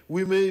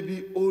 we may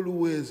be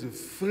always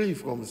free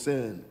from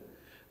sin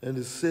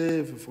and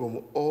safe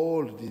from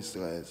all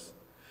distress,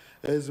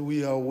 as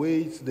we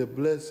await the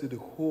blessed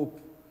hope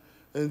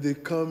and the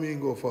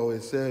coming of our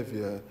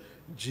Savior,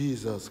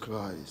 Jesus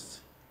Christ.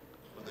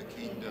 For the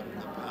kingdom,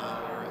 the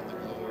power, and the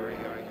glory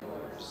are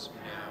yours,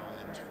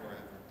 now and forever.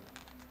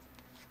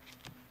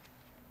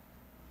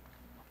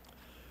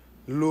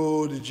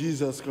 Lord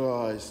Jesus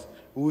Christ,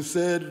 who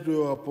said to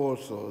your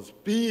apostles,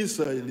 Peace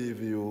I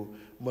leave you,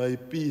 my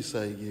peace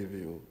I give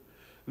you.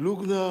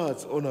 Look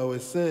not on our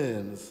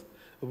sins,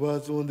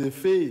 but on the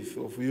faith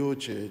of your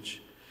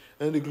church,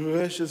 and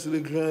graciously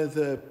grant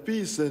her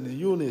peace and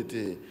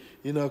unity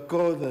in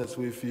accordance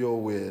with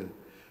your will,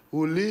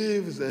 who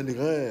lives and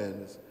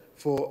reigns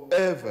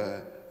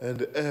forever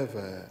and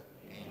ever.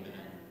 Amen.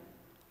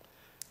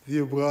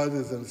 Dear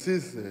brothers and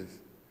sisters,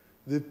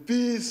 the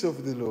peace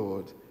of the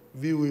Lord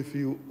be with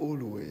you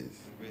always.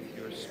 With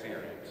your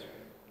spirit.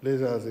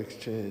 Let us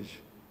exchange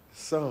a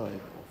sign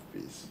of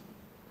peace.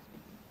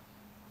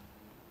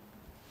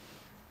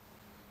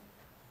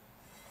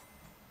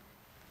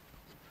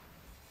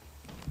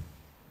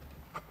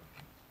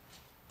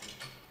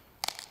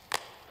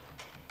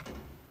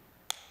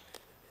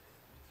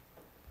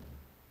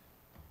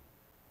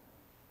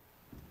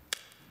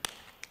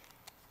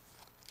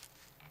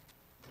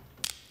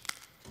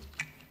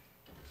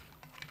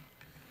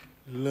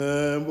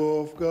 Lamb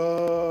of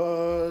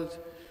God,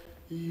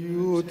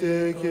 you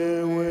take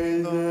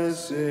away the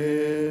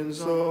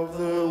sins of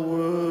the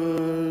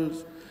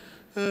world.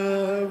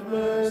 Have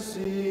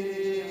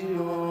mercy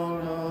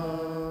on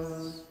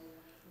us.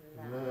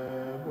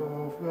 Lamb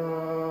of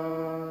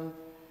God,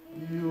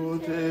 you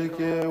take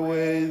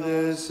away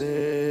the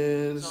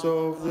sins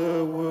of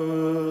the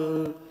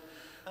world.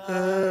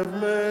 Have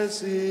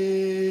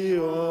mercy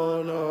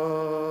on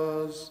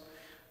us.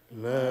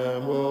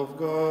 Lamb of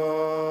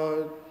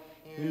God,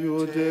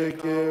 you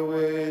take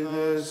away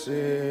the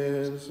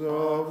sins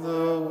of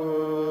the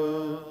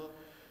world.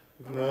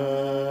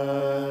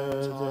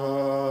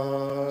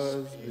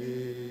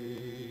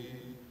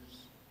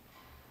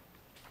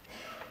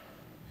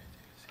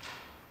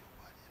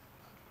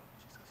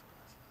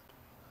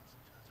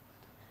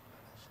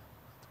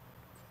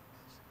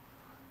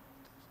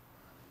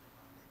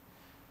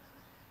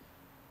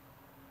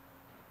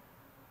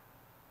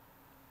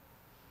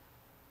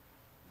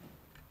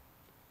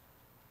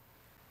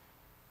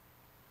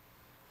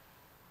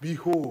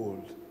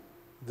 Behold,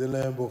 the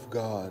Lamb of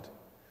God.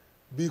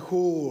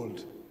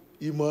 Behold,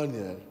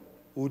 Emmanuel,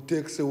 who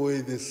takes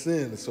away the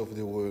sins of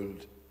the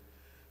world.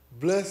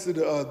 Blessed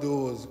are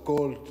those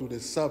called to the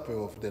supper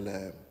of the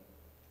Lamb.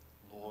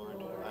 Lord,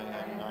 I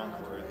am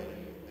not worthy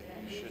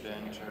that you should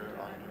enter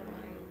under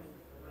my roof,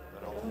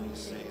 but only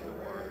say the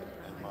word,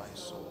 and my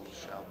soul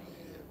shall be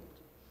healed.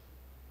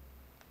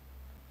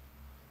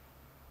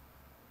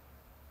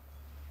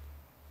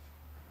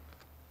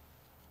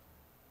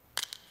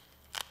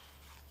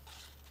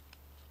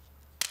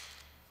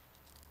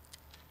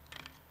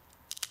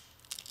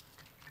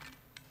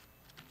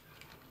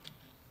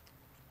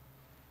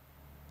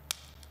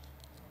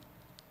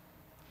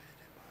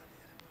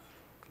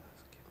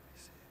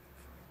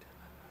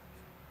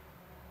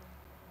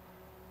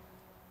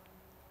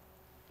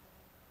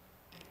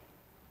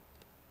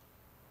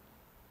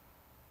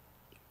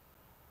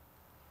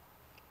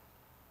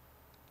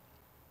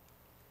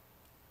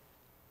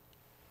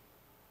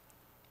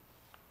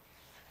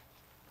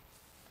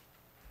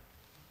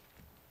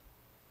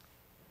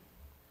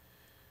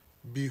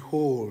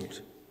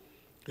 Behold,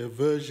 a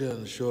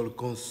virgin shall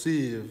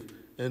conceive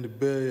and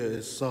bear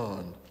a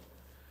son,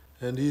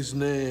 and his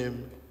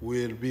name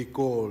will be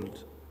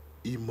called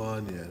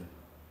Emmanuel.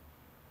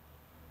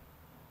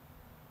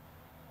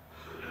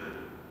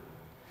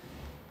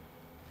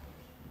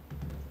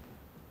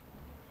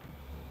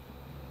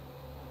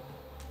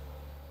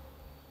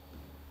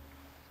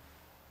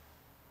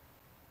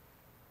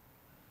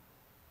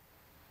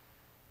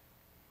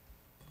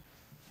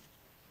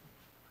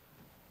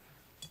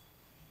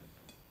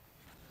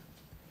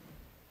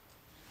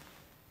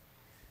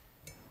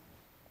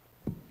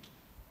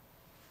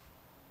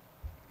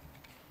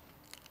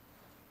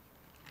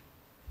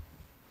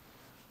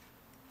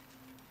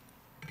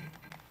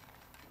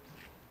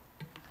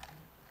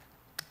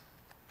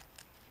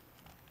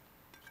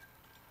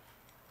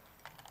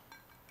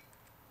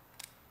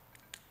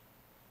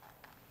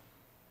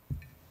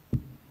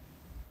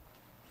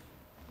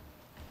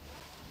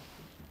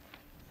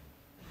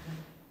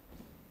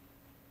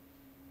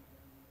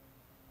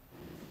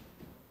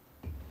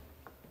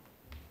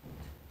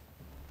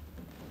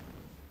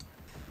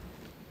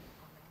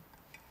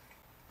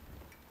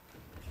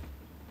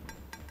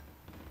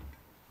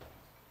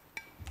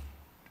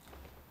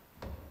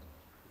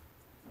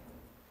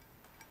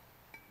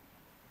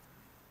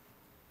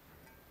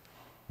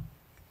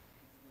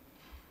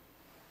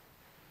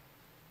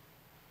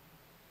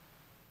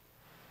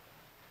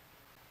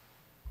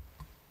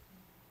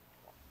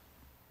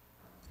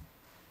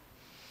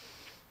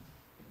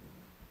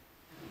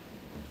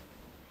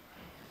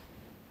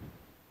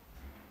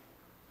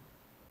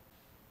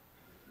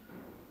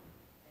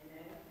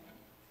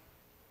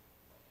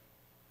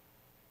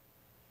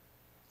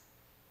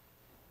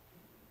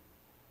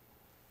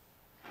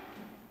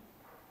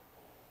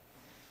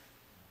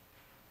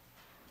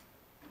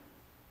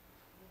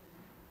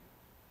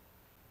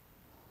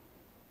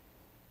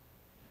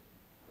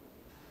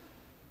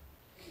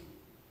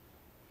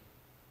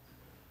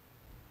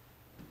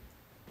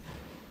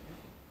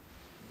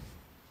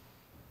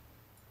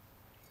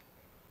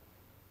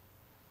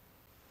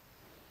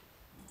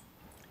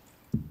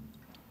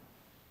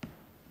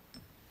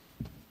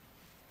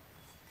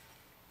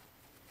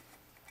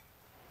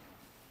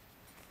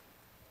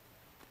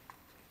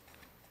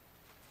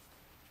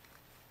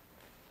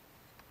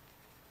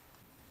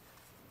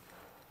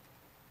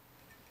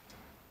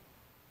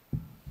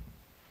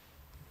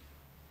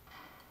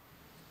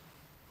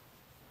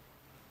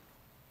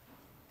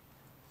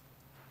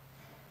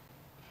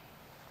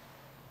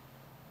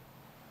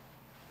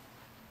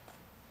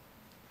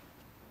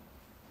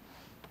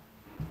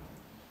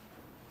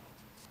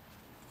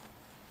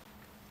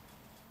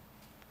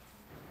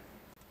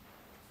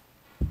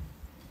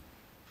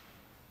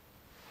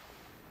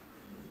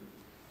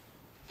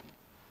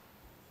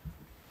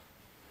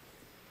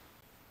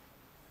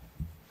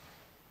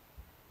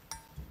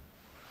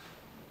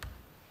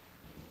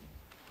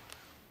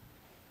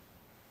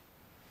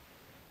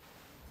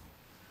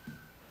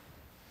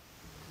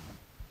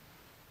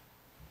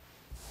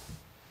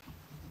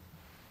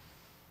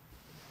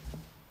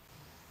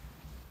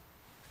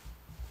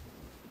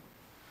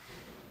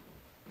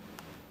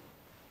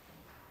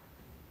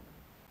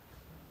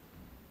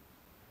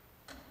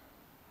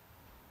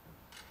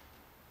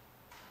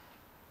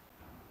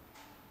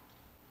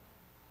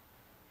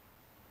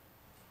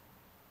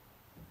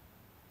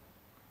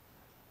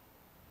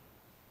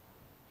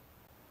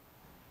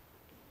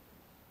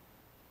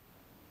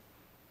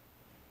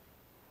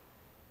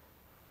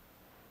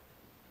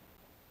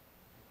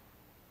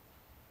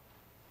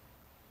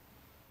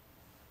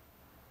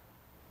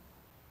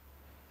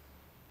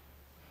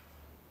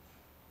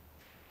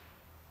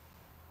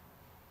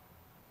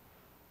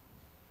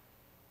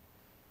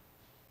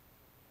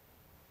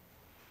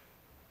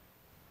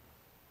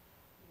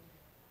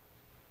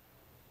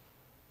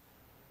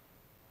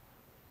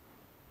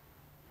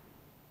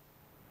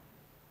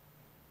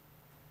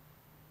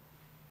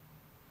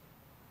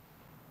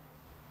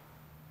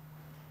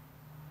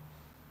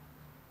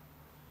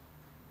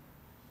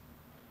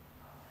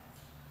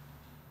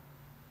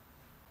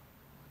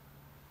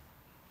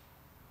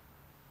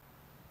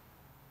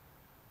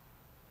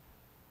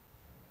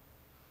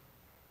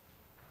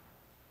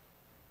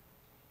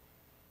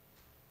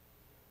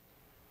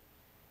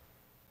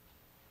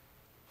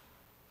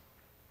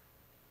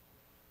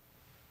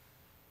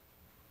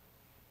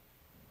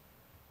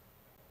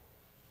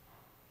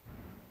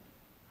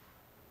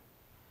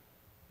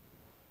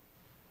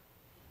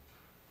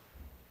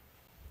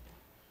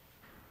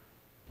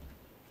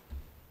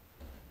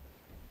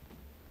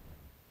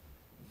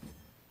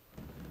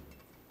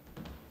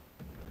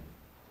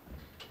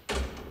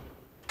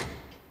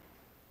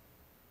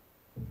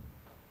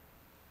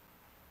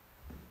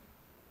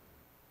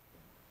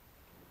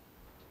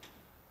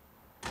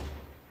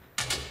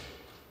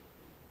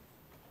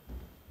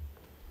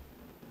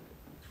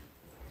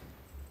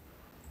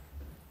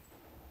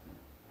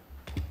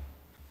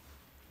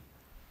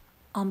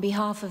 On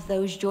behalf of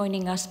those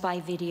joining us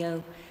by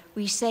video,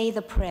 we say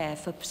the prayer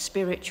for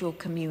spiritual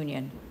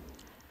communion.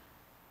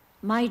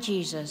 My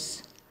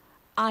Jesus,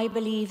 I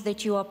believe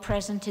that you are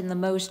present in the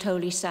most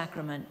holy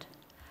sacrament.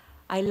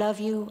 I love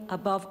you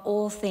above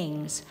all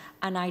things,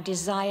 and I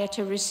desire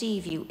to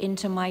receive you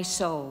into my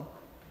soul.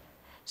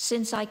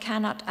 Since I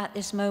cannot at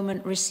this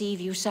moment receive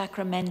you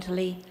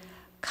sacramentally,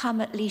 come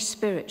at least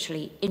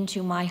spiritually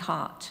into my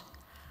heart.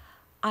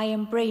 I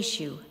embrace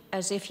you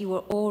as if you were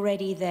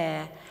already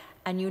there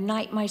and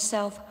unite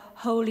myself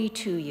wholly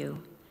to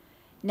you.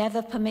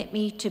 Never permit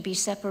me to be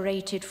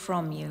separated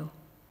from you.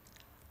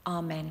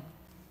 Amen.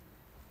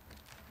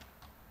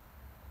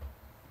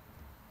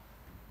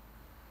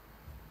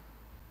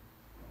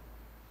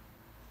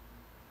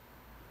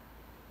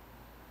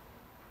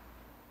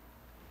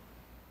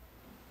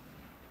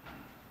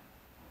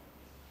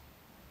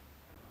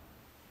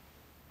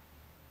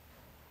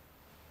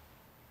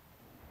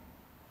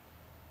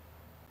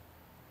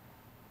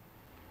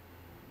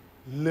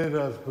 Let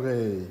us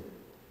pray.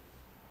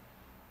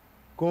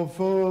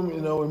 Confirm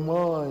in our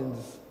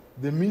minds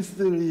the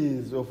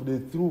mysteries of the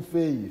true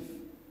faith,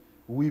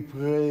 we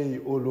pray,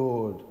 O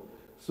Lord,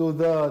 so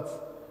that,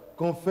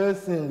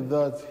 confessing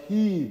that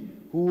he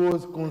who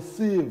was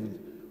conceived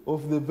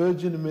of the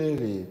Virgin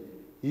Mary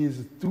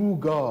is true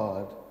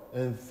God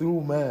and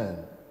true man,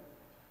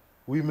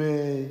 we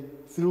may,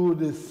 through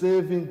the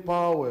saving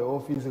power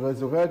of his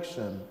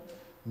resurrection,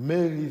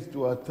 merit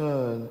to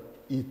attain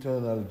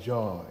eternal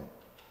joy.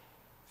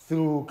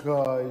 Through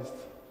Christ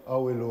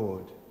our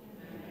Lord.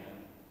 Amen.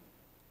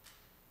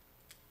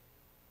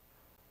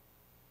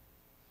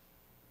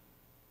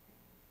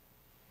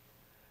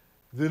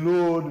 The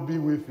Lord be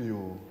with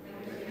you.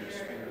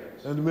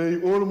 And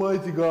may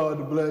Almighty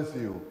God bless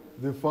you,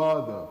 the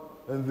Father,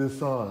 and the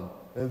Son,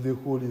 and the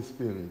Holy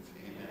Spirit.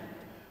 Amen.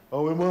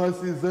 Our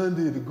Mass is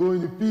ended. Go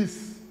in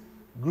peace,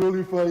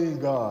 glorifying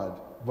God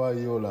by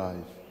your life.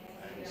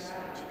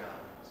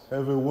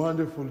 Have a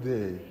wonderful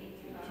day.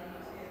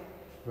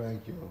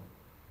 Thank you.